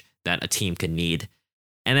coverage that a team could need.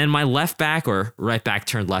 And then my left back, or right back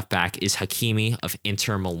turned left back, is Hakimi of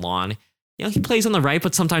Inter Milan. You know, he plays on the right,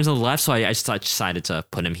 but sometimes on the left, so I just decided to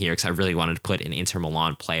put him here because I really wanted to put an Inter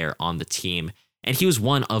Milan player on the team. And he was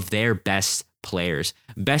one of their best players,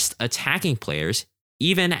 best attacking players,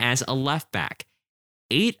 even as a left back.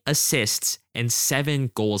 8 assists and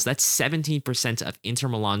 7 goals. That's 17% of Inter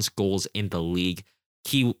Milan's goals in the league.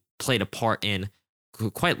 He played a part in,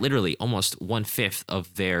 quite literally, almost 1/5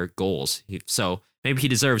 of their goals. So maybe he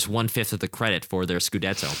deserves 1/5 of the credit for their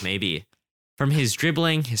Scudetto. Maybe. From his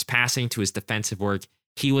dribbling, his passing, to his defensive work,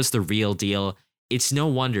 he was the real deal. It's no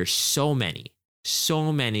wonder so many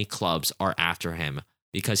clubs are after him,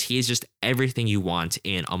 because he is just everything you want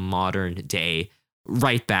in a modern day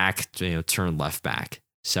right back, turn left back.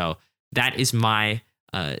 So that is my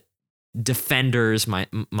defenders,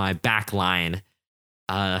 my back line.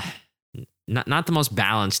 Not the most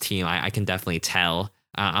balanced team, I can definitely tell.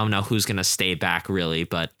 I don't know who's gonna stay back really,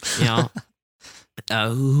 but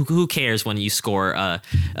who cares when you score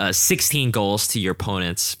 16 goals to your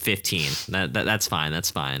opponent's 15? That's fine. That's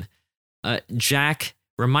fine. Jack,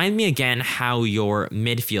 remind me again how your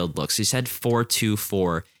midfield looks. You said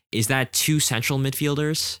 4-2-4. Is that 2 central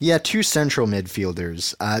midfielders? Yeah, 2 central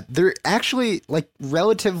midfielders. They're actually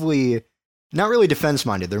relatively not really defense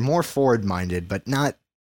minded. They're more forward minded, but not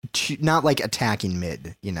like attacking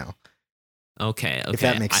mid. Okay. If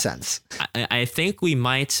that makes sense. I think we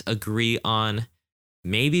might agree on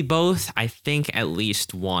maybe both. I think at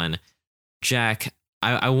least one. Jack,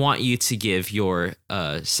 I want you to give your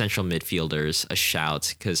central midfielders a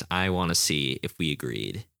shout, because I want to see if we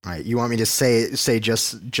agreed. All right, you want me to say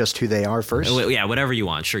just who they are first? Yeah, whatever you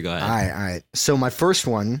want. Sure, go ahead. All right. So my first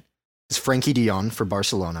one is Frenkie de Jong for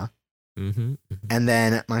Barcelona. Mm-hmm. And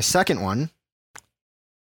then my second one,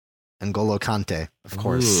 N'Golo Kante, of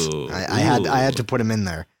course. I had to put him in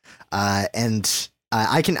there. And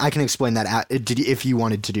I can explain that if you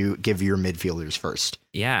wanted to give your midfielders first.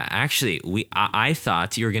 Yeah, actually, I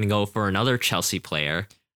thought you were going to go for another Chelsea player,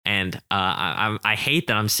 and I hate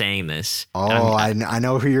that I'm saying this. Oh, I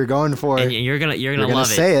know who you're going for. And you're gonna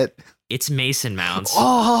love it. Say it. It's Mason Mount.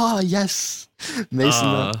 Oh yes, Mason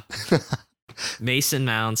Mount. Mason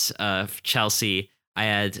Mount, Chelsea. I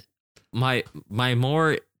had my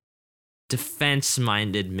more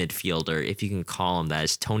defense-minded midfielder, if you can call him that,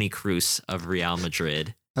 is Toni Kroos of Real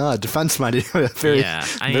Madrid. Defense-minded,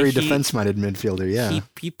 very defense-minded midfielder. Yeah,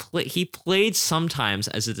 he played sometimes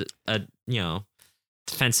as a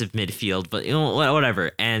defensive midfield, but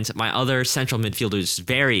whatever. And my other central midfielder is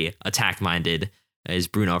very attack-minded, is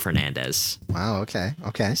Bruno Fernandes. Wow.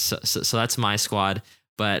 Okay. So that's my squad.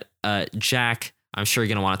 But Jack, I'm sure you're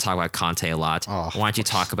going to want to talk about Kante a lot. Why don't you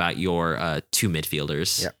talk about your 2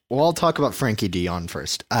 midfielders? Yeah. Well, I'll talk about Frenkie de Jong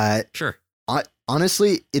first. Sure.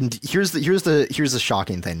 Honestly, here's the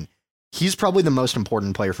shocking thing. He's probably the most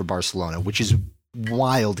important player for Barcelona, which is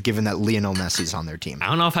wild given that Lionel Messi's on their team. I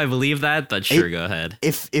don't know if I believe that, but sure, go ahead.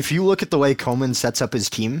 If you look at the way Koeman sets up his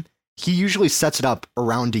team, he usually sets it up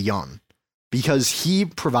around de Jong because he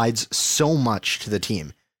provides so much to the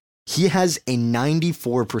team. He has a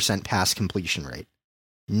 94% pass completion rate.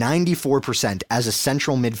 94% as a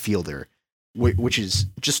central midfielder, which is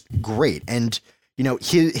just great. And,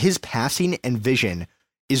 his passing and vision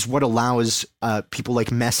is what allows people like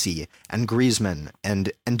Messi and Griezmann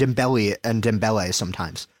and Dembele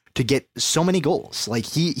sometimes to get so many goals. Like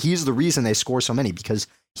he's the reason they score so many, because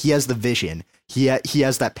he has the vision. He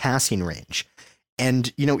has that passing range.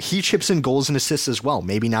 And, he chips in goals and assists as well.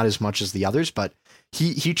 Maybe not as much as the others, but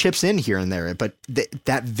he chips in here and there. But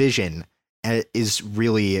that vision is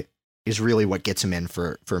really what gets him in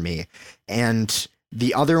for me. And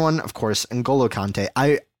the other one, of course, N'Golo Kante.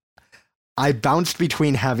 I bounced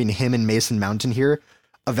between having him and Mason Mount in here.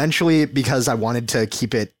 Eventually, because I wanted to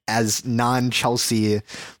keep it as non-Chelsea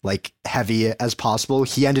heavy as possible,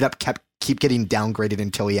 he ended up keep getting downgraded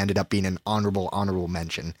until he ended up being an honorable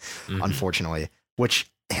mention, unfortunately, which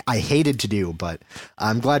I hated to do, but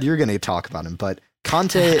I'm glad you're going to talk about him. But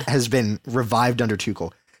Kante has been revived under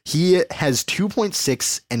Tuchel. He has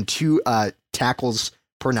 2.6 and 2 tackles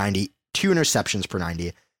per 90, 2 interceptions per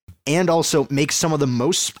 90, and also makes some of the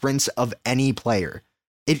most sprints of any player.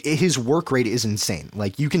 His work rate is insane.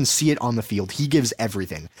 You can see it on the field. He gives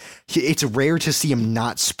everything. It's rare to see him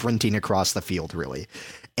not sprinting across the field, really.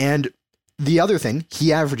 And the other thing,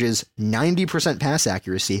 he averages 90% pass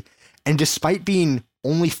accuracy, and despite being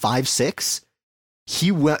only 5'6",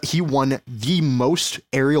 he won the most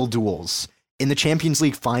aerial duels in the Champions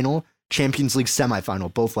League final, Champions League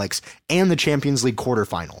semifinal, both legs, and the Champions League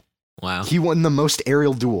quarterfinal. Wow. He won the most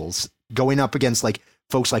aerial duels going up against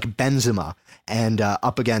folks like Benzema and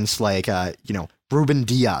up against Ruben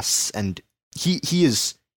Dias, and he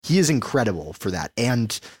is incredible for that.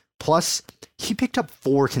 And plus, he picked up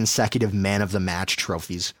 4 consecutive Man of the Match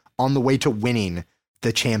trophies on the way to winning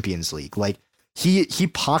the Champions League. He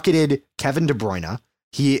pocketed Kevin De Bruyne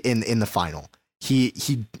in the final.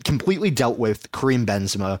 He completely dealt with Karim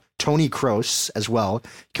Benzema, Toni Kroos as well.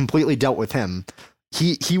 Completely dealt with him.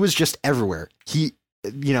 He was just everywhere.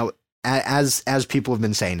 As people have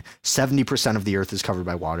been saying, 70% of the earth is covered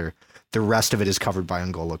by water. The rest of it is covered by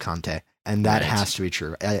N'Golo Kante, and that has to be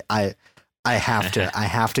true. I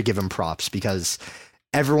have to give him props because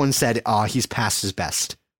everyone said, he's past his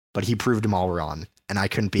best, but he proved them all wrong, and I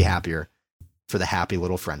couldn't be happier for the happy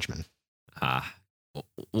little Frenchman.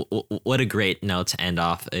 What a great note to end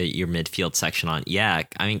off your midfield section on. Yeah,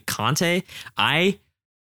 I mean, Kante, I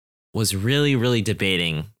was really, really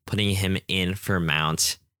debating putting him in for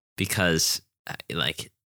Mount because, like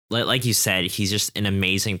you said, he's just an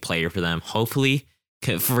amazing player for them. Hopefully,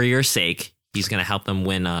 for your sake, he's going to help them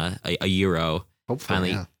win a Euro.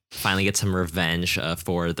 Hopefully, finally get some revenge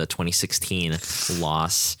for the 2016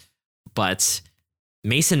 loss. But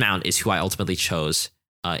Mason Mount is who I ultimately chose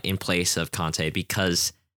in place of Kante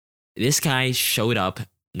because this guy showed up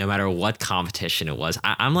no matter what competition it was.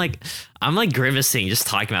 I'm like grimacing just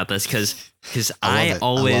talking about this because I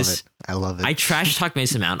love it. I trash talk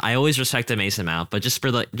Mason Mount. I always respected Mason Mount, but just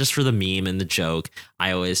for the meme and the joke,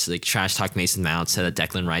 I always trash talk Mason Mount, said that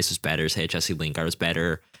Declan Rice was better, say Jesse Lingard was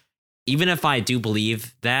better. Even if I do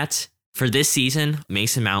believe that, for this season,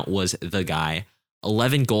 Mason Mount was the guy.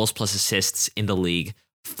 11 goals plus assists in the league,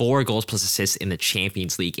 4 goals plus assists in the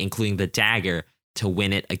Champions League, including the dagger to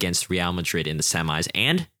win it against Real Madrid in the semis,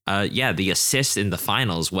 and the assist in the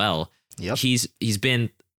final as well. Yep. He's been,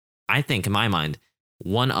 I think, in my mind,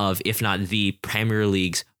 one of, if not the Premier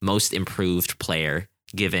League's most improved player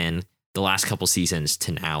given the last couple seasons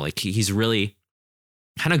to now. He's really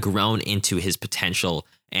kind of grown into his potential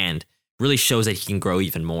and really shows that he can grow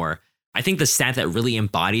even more. I think the stat that really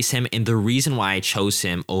embodies him, and the reason why I chose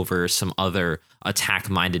him over some other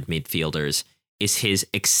attack-minded midfielders, is his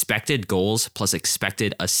expected goals plus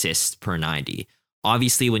expected assists per 90.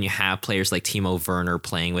 Obviously, when you have players like Timo Werner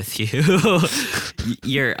playing with you,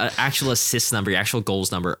 your actual assist number, your actual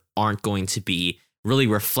goals number aren't going to be really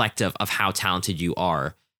reflective of how talented you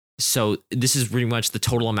are. So this is pretty much the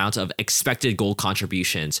total amount of expected goal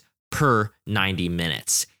contributions per 90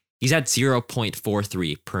 minutes. He's at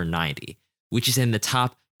 0.43 per 90, which is in the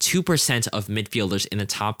top 2% of midfielders in the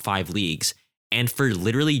top 5 leagues. And for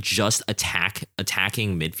literally just attacking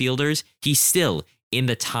midfielders, he's still in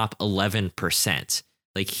the top 11%.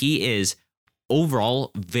 He is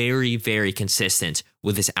overall very, very consistent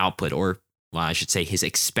with his output, or I should say his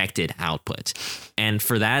expected output. And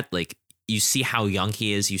for that, you see how young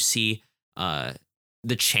he is. You see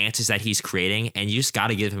the chances that he's creating, and you just got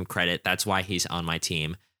to give him credit. That's why he's on my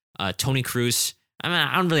team. Toni Kroos,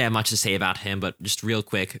 I don't really have much to say about him, but just real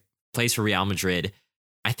quick, plays for Real Madrid.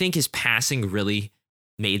 I think his passing really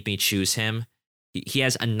made me choose him. He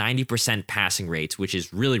has a 90% passing rate, which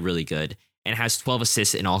is really, really good, and has 12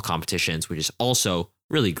 assists in all competitions, which is also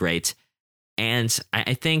really great. And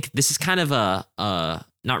I think this is kind of a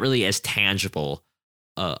not really as tangible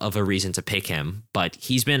of a reason to pick him, but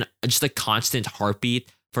he's been just a constant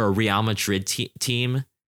heartbeat for a Real Madrid team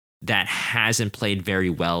that hasn't played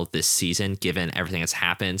very well this season, given everything that's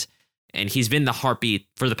happened. And he's been the heartbeat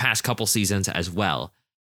for the past couple seasons as well.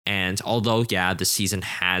 And although, yeah, the season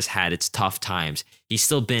has had its tough times, he's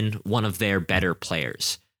still been one of their better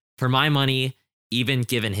players. For my money, even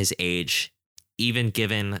given his age, even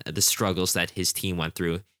given the struggles that his team went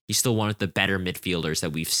through, he's still one of the better midfielders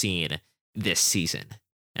that we've seen this season.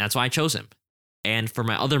 And that's why I chose him. And for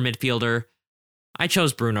my other midfielder, I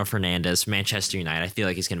chose Bruno Fernandes, Manchester United. I feel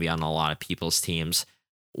like he's going to be on a lot of people's teams.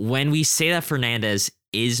 When we say that Fernandes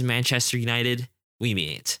is Manchester United, we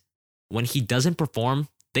mean it. When he doesn't perform,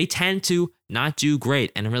 they tend to not do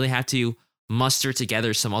great and really have to muster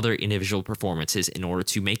together some other individual performances in order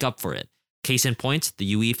to make up for it. Case in point,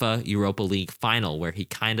 the UEFA Europa League final, where he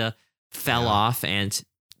kind of fell off and,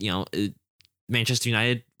 Manchester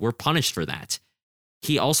United were punished for that.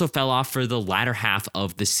 He also fell off for the latter half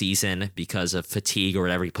of the season because of fatigue or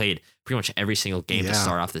whatever. He played pretty much every single game to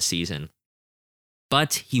start off the season.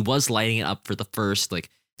 But he was lighting it up for the first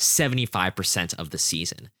 75% of the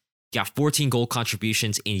season. He got 14 goal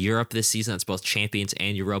contributions in Europe this season. That's both Champions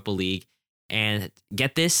and Europa League. And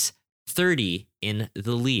get this, 30 in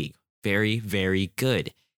the league. Very, very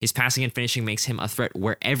good. His passing and finishing makes him a threat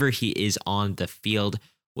wherever he is on the field.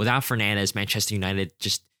 Without Fernandes, Manchester United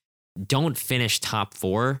just don't finish top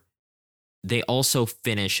 4. They also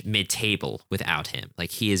finish mid-table without him.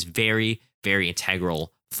 He is very, very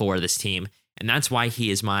integral for this team. And that's why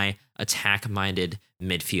he is my attack-minded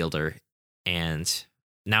midfielder. And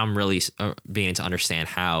now I'm really beginning to understand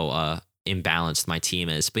how imbalanced my team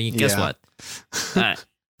is. But guess what?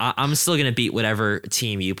 I'm still going to beat whatever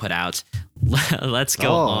team you put out. Let's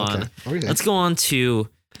go on. Okay. Let's go on to,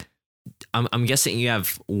 I'm guessing you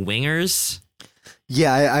have wingers.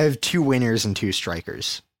 Yeah, I have 2 wingers and 2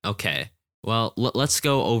 strikers. Okay. Well, let's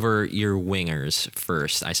go over your wingers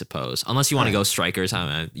first, I suppose. Unless you want to go strikers,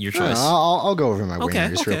 your choice. I'll go over my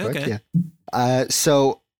wingers real quick. Okay. Yeah.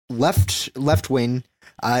 So left wing.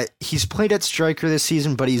 He's played at striker this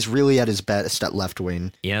season, but he's really at his best at left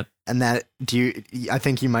wing. Yep. And I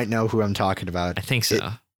think you might know who I'm talking about. I think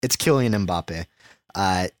so. It's Kylian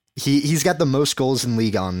Mbappe. He's got the most goals in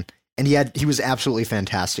Ligue 1, and he was absolutely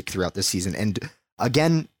fantastic throughout this season. And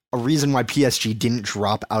again, a reason why PSG didn't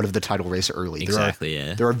drop out of the title race early.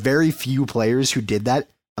 Exactly. There are very few players who did that.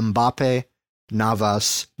 Mbappe,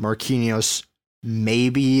 Navas, Marquinhos,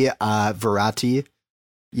 maybe Verratti.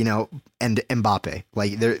 And Mbappe,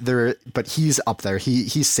 but he's up there.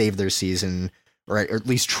 He saved their season, right? Or at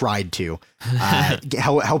least tried to,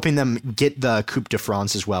 helping them get the Coupe de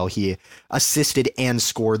France as well. He assisted and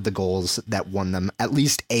scored the goals that won them at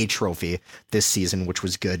least a trophy this season, which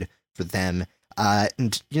was good for them.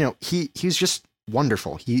 And he's just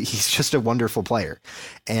wonderful. He's just a wonderful player.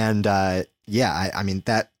 And I mean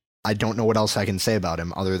that I don't know what else I can say about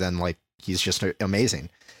him other than he's just amazing.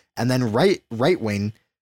 And then right wing.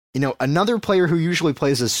 Another player who usually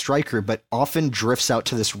plays as striker, but often drifts out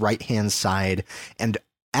to this right-hand side and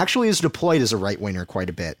actually is deployed as a right winger quite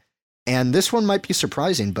a bit. And this one might be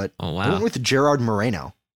surprising, but I went with Gerard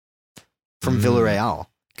Moreno from Villarreal.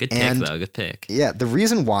 Good pick, though. Good pick. Yeah, the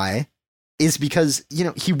reason why is because,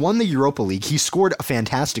 he won the Europa League. He scored a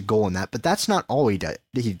fantastic goal in that, but that's not all he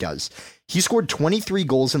does. He scored 23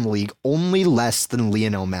 goals in the league, only less than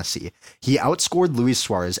Lionel Messi. He outscored Luis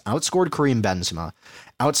Suarez, outscored Karim Benzema,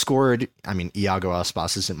 Iago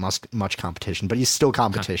Aspas isn't much competition, but he's still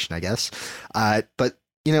competition, I guess. But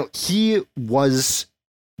he was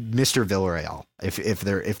Mr. Villarreal,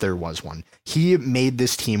 if there was one. He made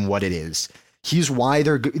this team what it is. He's why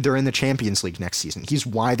they're in the Champions League next season. He's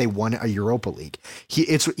why they won a Europa League.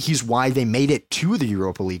 He's why they made it to the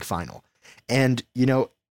Europa League final. And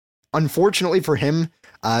unfortunately for him,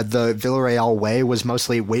 the Villarreal way was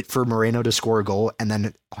mostly wait for Moreno to score a goal and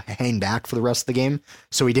then hang back for the rest of the game.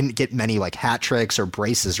 So he didn't get many hat tricks or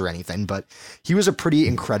braces or anything, but he was a pretty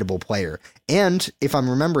incredible player. And if I'm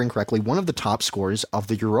remembering correctly, one of the top scorers of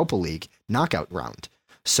the Europa League knockout round.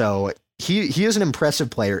 So he is an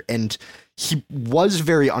impressive player, and he was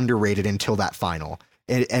very underrated until that final.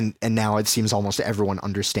 And now it seems almost everyone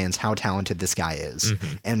understands how talented this guy is.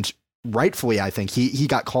 Mm-hmm. And rightfully, I think he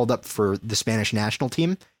got called up for the Spanish national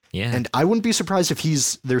team. Yeah. And I wouldn't be surprised if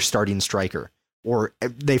he's their starting striker, or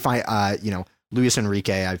they find, Luis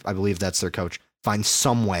Enrique, I believe that's their coach, find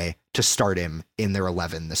some way to start him in their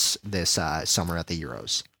 11 this summer at the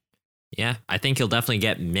Euros. Yeah, I think he'll definitely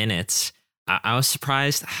get minutes. I was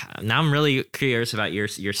surprised. Now I'm really curious about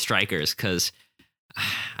your strikers, because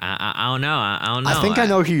I don't know. I don't know. I think I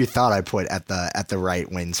know who you thought I put at the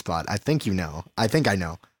right wing spot. I think you know. I think I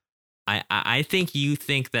know. I think you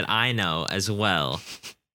think that I know as well.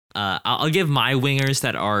 I'll give my wingers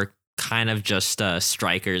that are kind of just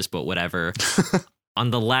strikers, but whatever. On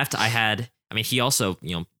the left, he also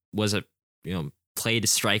was a played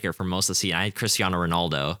striker for most of the season. I had Cristiano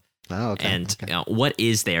Ronaldo. Oh, okay. And okay. What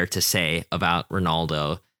is there to say about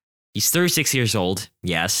Ronaldo? He's 36 years old,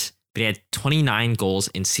 yes, but he had 29 goals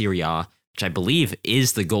in Serie A, which I believe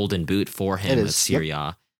is the golden boot for him with Serie A.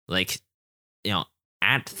 Yep. Like,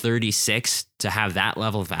 at 36 to have that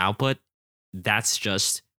level of output, that's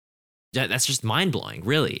just mind blowing,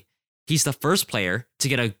 really. He's the first player to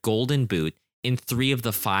get a golden boot in 3 of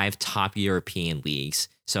the 5 top European leagues.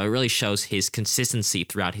 So it really shows his consistency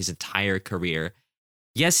throughout his entire career.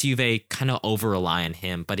 Yes, Juve kind of over-rely on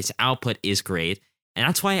him, but his output is great. And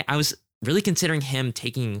that's why I was really considering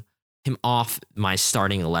taking him off my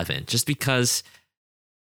starting 11, just because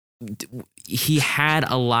he had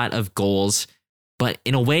a lot of goals, but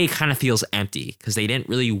in a way kind of feels empty because they didn't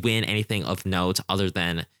really win anything of note other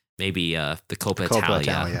than maybe the Coppa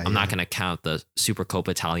Italia. I'm not going to count the Supercoppa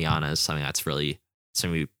Italiana as something that's really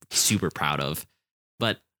something to be super proud of.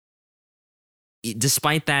 But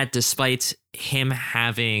despite him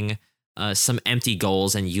having some empty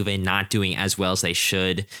goals and Juve not doing as well as they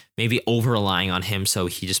should, maybe over-relying on him so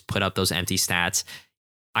he just put up those empty stats,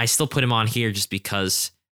 I still put him on here just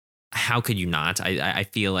because how could you not? I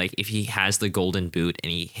feel like if he has the golden boot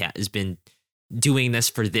and he has been doing this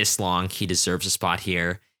for this long, he deserves a spot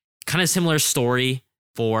here. Kind of similar story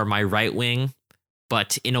for my right wing,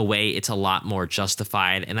 but in a way it's a lot more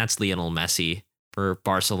justified, and that's Lionel Messi for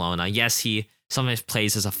Barcelona. Yes, he sometimes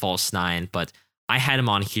plays as a false 9, but I had him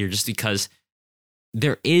on here just because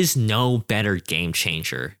there is no better game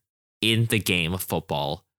changer in the game of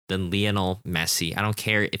football than Lionel Messi. I don't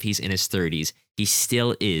care if he's in his 30s. He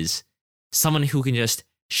still is someone who can just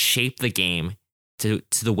shape the game to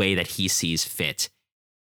the way that he sees fit.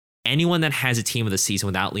 Anyone that has a team of the season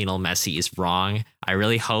without Lionel Messi is wrong. I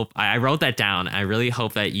really hope I wrote that down. I really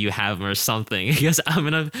hope that you have him or something, because I'm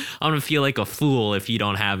gonna feel like a fool if you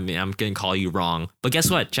don't have me. I'm gonna call you wrong. But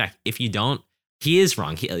guess what, Jack? If you don't, he is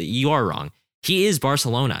wrong. You are wrong. He is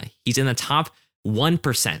Barcelona. He's in the top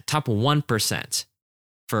 1%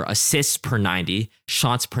 for assists per 90,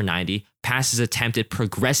 shots per 90, passes attempted,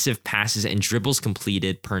 progressive passes, and dribbles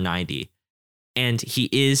completed per 90. And he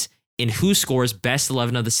is, in Who Scores Best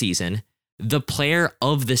 11 of the season, the player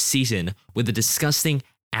of the season with a disgusting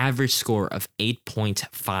average score of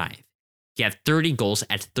 8.5. He had 30 goals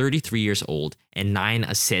at 33 years old and 9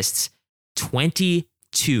 assists,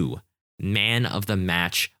 22 Man of the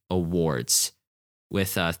Match awards,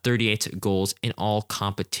 with 38 goals in all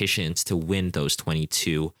competitions to win those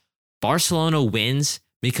 22. Barcelona wins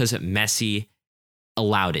because Messi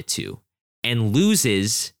allowed it to, and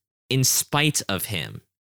loses in spite of him.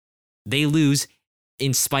 They lose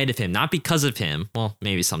in spite of him, not because of him. Well,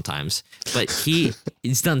 maybe sometimes, but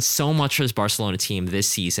he's done so much for his Barcelona team this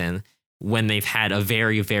season when they've had a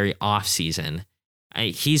very, very off season.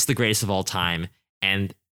 He's the greatest of all time,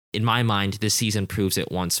 and in my mind, this season proves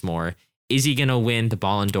it once more. Is he going to win the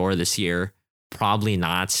Ballon d'Or this year? Probably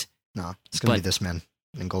not. No, it's going to be this man,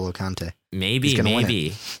 N'Golo Kante.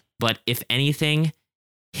 Maybe. But if anything,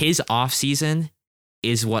 his offseason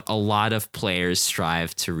is what a lot of players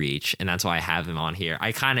strive to reach, and that's why I have him on here.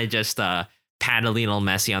 I kind of just patted Lionel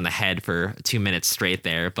Messi on the head for 2 minutes straight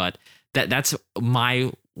there, but that's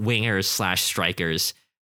my wingers / strikers.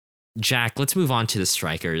 Jack, let's move on to the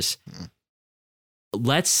strikers.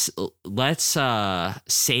 Let's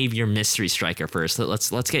save your mystery striker first.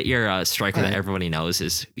 Let's get your striker that everybody knows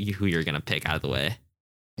is who you're gonna pick out of the way.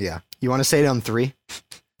 Yeah, you want to say it on 3?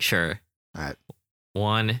 Sure. All right.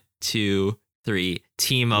 1, 2, 3.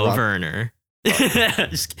 Timo Werner.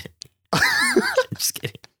 Just kidding. Just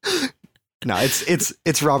kidding. No,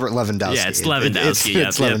 it's Robert Lewandowski. Yeah, it's Lewandowski.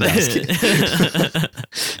 It's Lewandowski.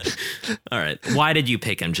 All right. Why did you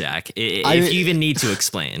pick him, Jack? If you even need to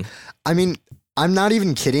explain. I mean, I'm not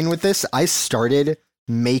even kidding with this. I started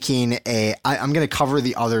making I'm going to cover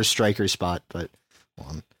the other striker spot, but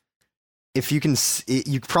if you can,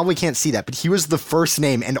 you probably can't see that, but he was the first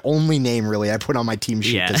name and only name really I put on my team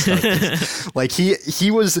sheet to start this. Like he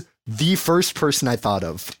was the first person I thought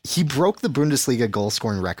of. He broke the Bundesliga goal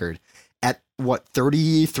scoring record at what,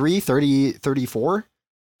 33, 30, 34?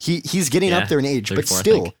 He's getting up there in age, but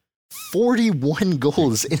still 41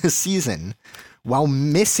 goals in a season while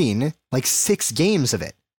missing like 6 games of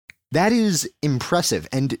it. That is impressive.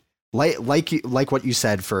 And like what you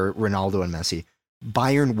said for Ronaldo and Messi,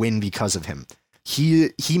 Bayern win because of him.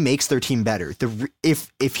 He makes their team better.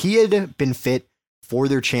 If he had been fit for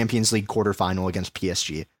their Champions League quarterfinal against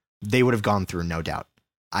PSG, they would have gone through, no doubt.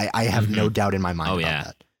 I have no doubt in my mind about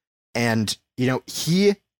that. And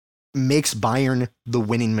he makes Bayern the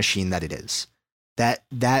winning machine that it is. That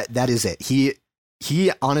is it.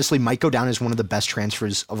 he honestly might go down as one of the best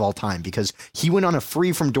transfers of all time because he went on a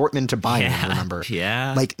free from Dortmund to Bayern, remember?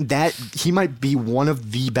 Yeah. Like that, he might be one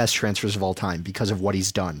of the best transfers of all time because of what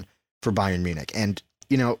he's done for Bayern Munich. And,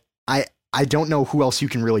 you know, I don't know who else you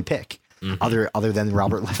can really pick other than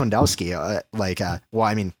Robert Lewandowski. Well,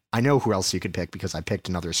 I mean, I know who else you could pick because I picked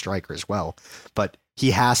another striker as well, but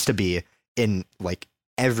he has to be in like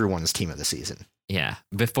everyone's team of the season. Yeah.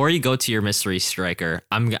 Before you go to your mystery striker,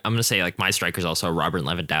 I'm going to say like my striker is also Robert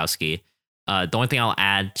Lewandowski. The only thing I'll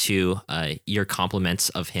add to your compliments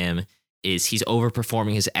of him is he's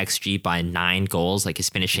overperforming his XG by 9 goals. Like his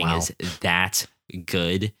finishing is that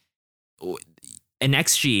good. An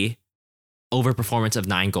XG overperformance of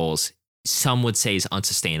 9 goals, some would say is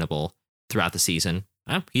unsustainable throughout the season.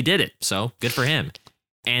 Well, he did it. So good for him.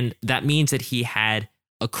 And that means that he had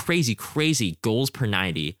a crazy, crazy goals per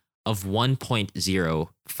 90 of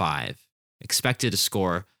 1.05, expected to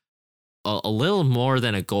score a little more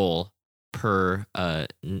than a goal per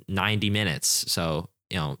 90 minutes. So,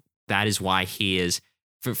 you know, that is why he is,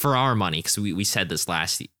 for our money, because we said this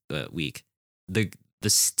last week,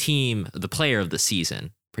 this team, the player of the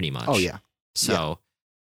season, pretty much. Oh, yeah. So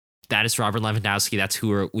that is Robert Lewandowski. That's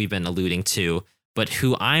who we've been alluding to. But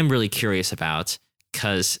who I'm really curious about,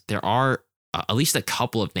 because there are at least a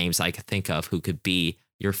couple of names I could think of who could be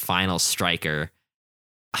your final striker.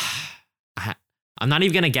 I'm not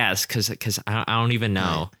even going to guess because I don't even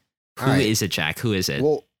know. Right. Who is it, Jack? Who is it?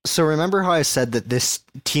 Well, so remember how I said that this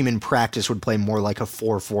team in practice would play more like a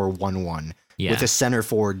 4-4-1-1 with a center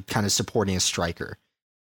forward kind of supporting a striker.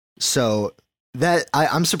 So that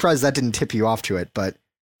I'm surprised that didn't tip you off to it, but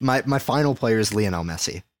my final player is Lionel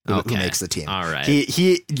Messi. Who makes the team. All right.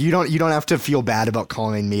 You don't have to feel bad about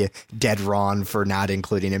calling me dead wrong for not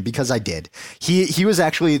including him because I did. He was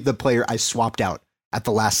actually the player I swapped out at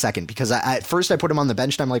the last second because at first I put him on the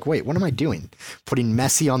bench and I'm like, wait, what am I doing? Putting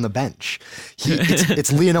Messi on the bench.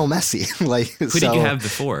 It's Lionel Messi. Like who did you have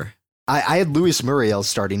before? I had Luis Muriel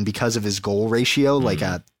starting because of his goal ratio, like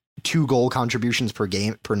 2 goal contributions per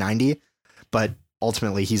game per 90. But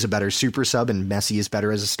ultimately he's a better super sub and Messi is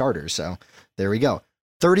better as a starter. So there we go.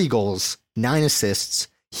 30 goals, 9 assists.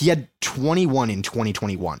 He had 21 in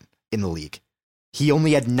 2021 in the league. He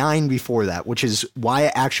only had 9 before that, which is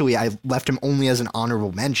why I left him only as an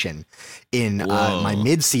honorable mention in my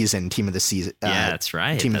mid-season team of the season. That's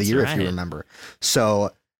right. Team of the year, if you remember.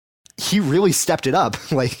 So he really stepped it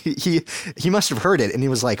up. Like he must have heard it, and he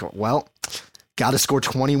was like, "Well, got to score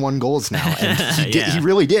 21 goals now." And he did. He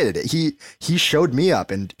really did. He showed me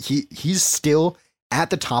up, and he's still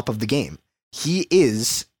at the top of the game. He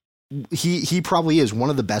probably is one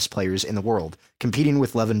of the best players in the world, competing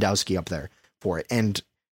with Lewandowski up there for it. And,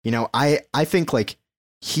 you know, I think like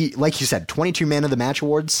you said, 22 man of the match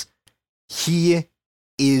awards, he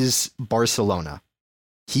is Barcelona.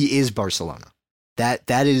 He is Barcelona. I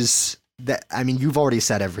mean, you've already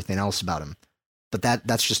said everything else about him, but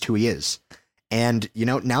that's just who he is. And, you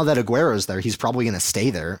know, now that Aguero's there, he's probably going to stay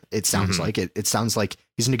there. It sounds like it sounds like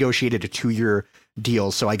he's negotiated a 2-year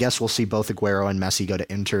deal. So I guess we'll see both Aguero and Messi go to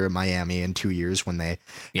Inter Miami in 2 years when they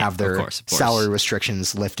have their salary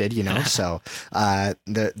restrictions lifted, you know? So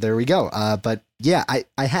there we go. But yeah,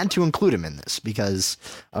 I had to include him in this because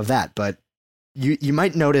of that. But you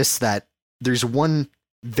might notice that there's one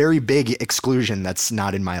very big exclusion that's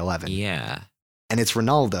not in my 11. Yeah. And it's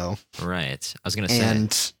Ronaldo. Right. I was going to say.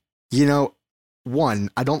 And, you know, 1,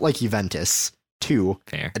 I don't like Juventus. 2,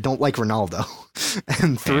 fair. I don't like Ronaldo.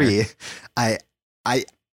 And 3, I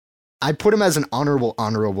put him as an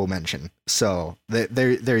honorable mention. So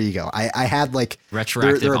there you go. I had like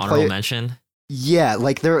retroactive honorable mention. Yeah,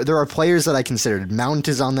 like there are players that I considered. Mount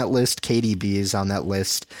is on that list. KDB is on that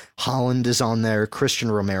list. Haaland is on there. Christian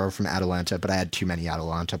Romero from Atalanta, but I had too many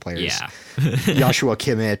Atalanta players. Yeah. Joshua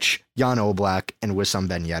Kimmich, Jan Oblak, and Wissam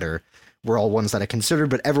Ben Yedder were all ones that I considered,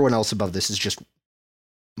 but everyone else above this is just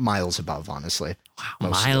miles above, honestly. Wow,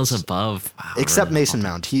 miles above. Wow, except Mason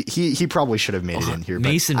Mount. He probably should have made it in here.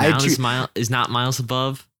 Mason Mount is not miles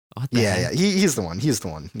above. What the heck? He's the one. He's the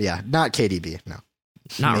one. Yeah, not KDB. No,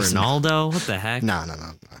 not Mason Ronaldo. Mount. What the heck? No.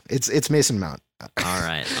 It's Mason Mount. All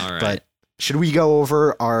right. But should we go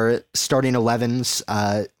over our starting 11s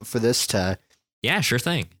for this? Yeah, sure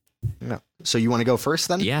thing. No. So you want to go first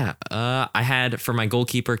then? Yeah. I had for my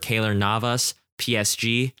goalkeeper Keylor Navas,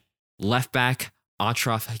 PSG, left back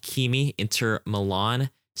Achraf Hakimi, Inter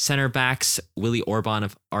Milan, center backs Willy Orban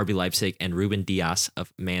of RB Leipzig and Ruben Dias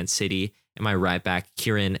of Man City, and my right back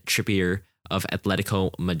Kieran Trippier of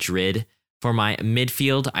Atletico Madrid. For my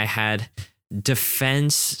midfield, I had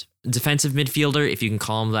defensive midfielder, if you can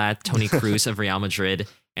call him that, Toni Kroos of Real Madrid,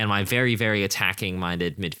 And my very, very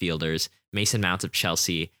attacking-minded midfielders, Mason Mount of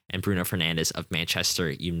Chelsea and Bruno Fernandes of Manchester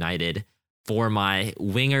United. For my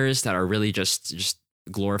wingers that are really just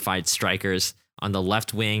glorified strikers, on the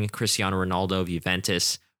left wing, Cristiano Ronaldo of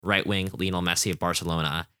Juventus, right wing, Lionel Messi of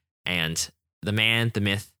Barcelona, and the man, the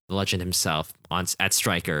myth, the legend himself at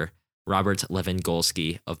striker, Robert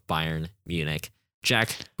Lewandowski of Bayern Munich.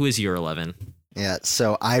 Jack, who is your 11? Yeah,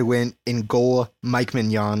 so I went in goal, Mike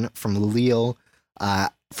Mignon from Lille.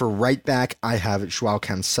 For right back, I have Joao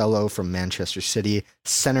Cancelo from Manchester City.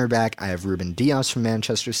 Center back, I have Ruben Dias from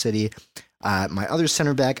Manchester City. My other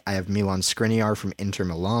center back, I have Milan Skriniar from Inter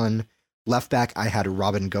Milan. Left back, I had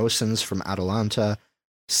Robin Gosens from Atalanta.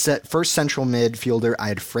 First central midfielder, I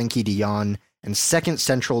had Frankie de Jong. And second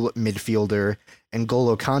central midfielder,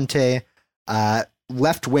 N'Golo Kante.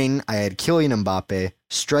 Left wing, I had Kylian Mbappe.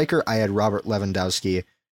 Striker, I had Robert Lewandowski.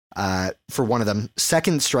 For one of them.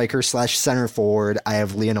 Second striker / center forward, I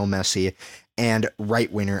have Lionel Messi. And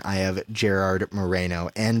right winger, I have Gerard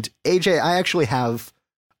Moreno. And AJ, I actually have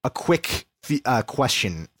a quick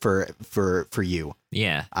question for you.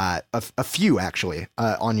 Yeah. A few actually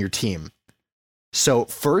on your team. So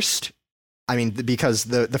first, I mean, because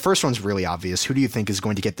the first one's really obvious. Who do you think is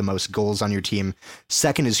going to get the most goals on your team?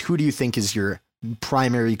 Second is, who do you think is your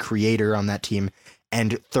primary creator on that team?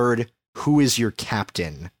 And third, who is your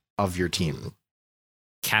captain of your team?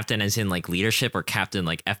 Captain as in like leadership, or captain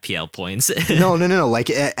like FPL points? No. Like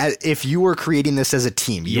if you were creating this as a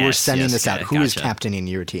team, you were sending this out. Who is captaining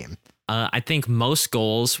your team? I think most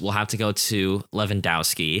goals will have to go to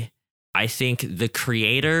Lewandowski. I think the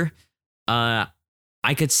creator,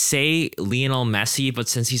 I could say Lionel Messi, but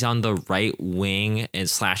since he's on the right wing and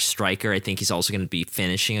 / striker, I think he's also going to be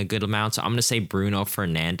finishing a good amount. So I'm going to say Bruno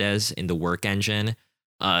Fernandes in the work engine.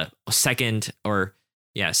 Second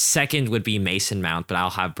would be Mason Mount, but I'll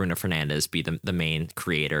have Bruno Fernandes be the main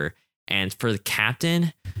creator. And for the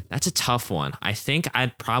captain, that's a tough one. I think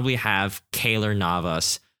I'd probably have Keylor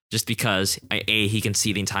Navas, just because A, he can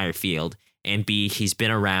see the entire field, and B, he's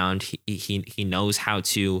been around. He knows how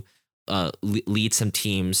to lead some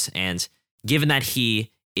teams, and given that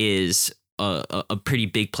he is a pretty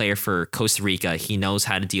big player for Costa Rica, he knows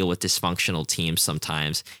how to deal with dysfunctional teams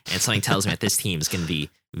sometimes, and something tells me that this team is going to be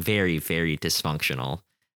very, very dysfunctional.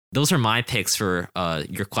 Those are my picks for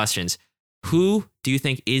your questions. Who do you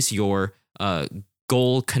think is your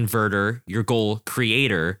goal converter, your goal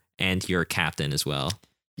creator, and your captain as well?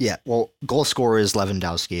 Yeah, well, goal scorer is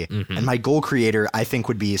Lewandowski, and my goal creator, I think,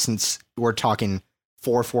 would be, since we're talking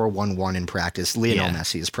 4-4-1-1 in practice, Lionel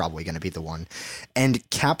Messi is probably going to be the one. And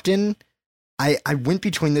captain, I went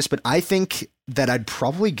between this, but I think that I'd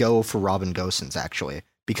probably go for Robin Gosens, actually,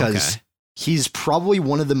 because he's probably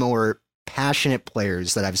one of the more passionate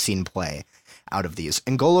players that I've seen play out of these.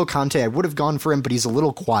 N'Golo Kante, I would have gone for him, but he's a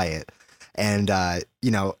little quiet. And, I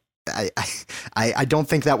don't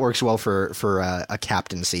think that works well for a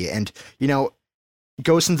captaincy. And,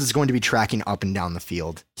 Gosens is going to be tracking up and down the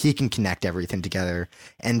field. He can connect everything together.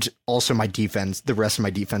 And also my defense, the rest of my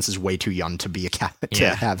defense is way too young to be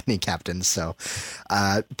to have any captains. So,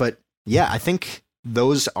 but yeah, I think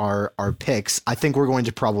those are our picks. I think we're going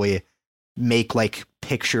to probably make like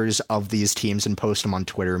pictures of these teams and post them on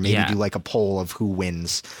Twitter. Maybe do like a poll of who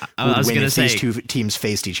wins. I was going to say, these two teams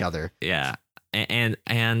faced each other. Yeah. And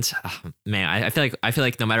man, I feel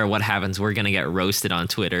like no matter what happens, we're gonna get roasted on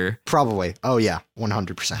Twitter. Probably. Oh yeah,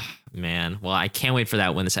 100%. Man, well, I can't wait for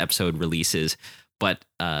that when this episode releases. But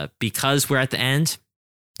because we're at the end,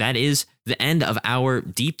 that is the end of our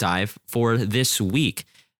deep dive for this week.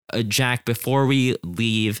 Jack, before we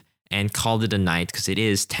leave and call it a night, because it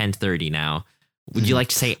is 10:30 now, would you like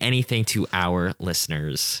to say anything to our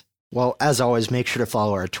listeners? Well, as always, make sure to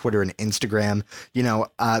follow our Twitter and Instagram.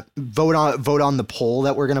 Vote on the poll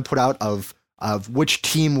that we're going to put out of which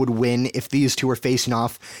team would win if these two are facing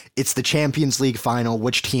off. It's the Champions League final.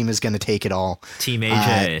 Which team is going to take it all? Team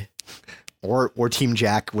AJ or Team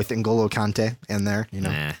Jack with N'Golo Kante in there.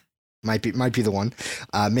 Might be the one.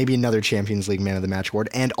 Maybe another Champions League Man of the Match award.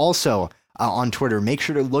 And also on Twitter, make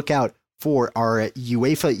sure to look out for our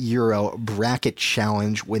UEFA Euro bracket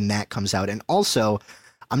challenge when that comes out. And also,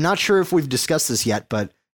 I'm not sure if we've discussed this yet,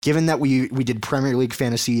 but given that we did Premier League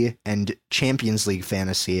fantasy and Champions League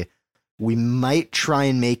fantasy, we might try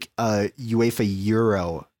and make a UEFA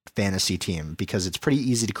Euro fantasy team, because it's pretty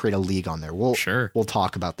easy to create a league on there. We'll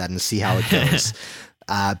talk about that and see how it goes.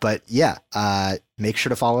 But yeah, make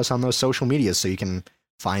sure to follow us on those social medias so you can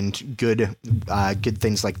find good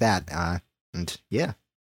things like that. And yeah.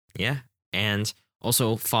 And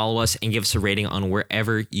Also, follow us and give us a rating on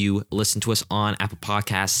wherever you listen to us on Apple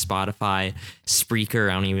Podcasts, Spotify, Spreaker.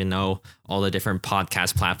 I don't even know all the different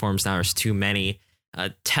podcast platforms now. There's too many.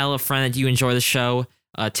 Tell a friend that you enjoy the show.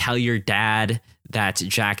 Tell your dad that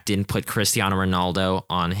Jack didn't put Cristiano Ronaldo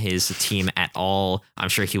on his team at all. I'm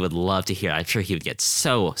sure he would love to hear. I'm sure he would get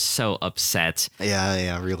so upset.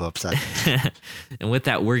 Yeah, real upset. And with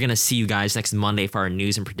that, we're going to see you guys next Monday for our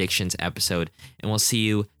news and predictions episode. And we'll see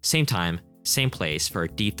you same time, same place for our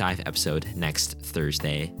deep dive episode next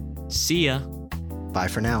Thursday. See ya. Bye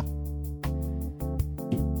for now.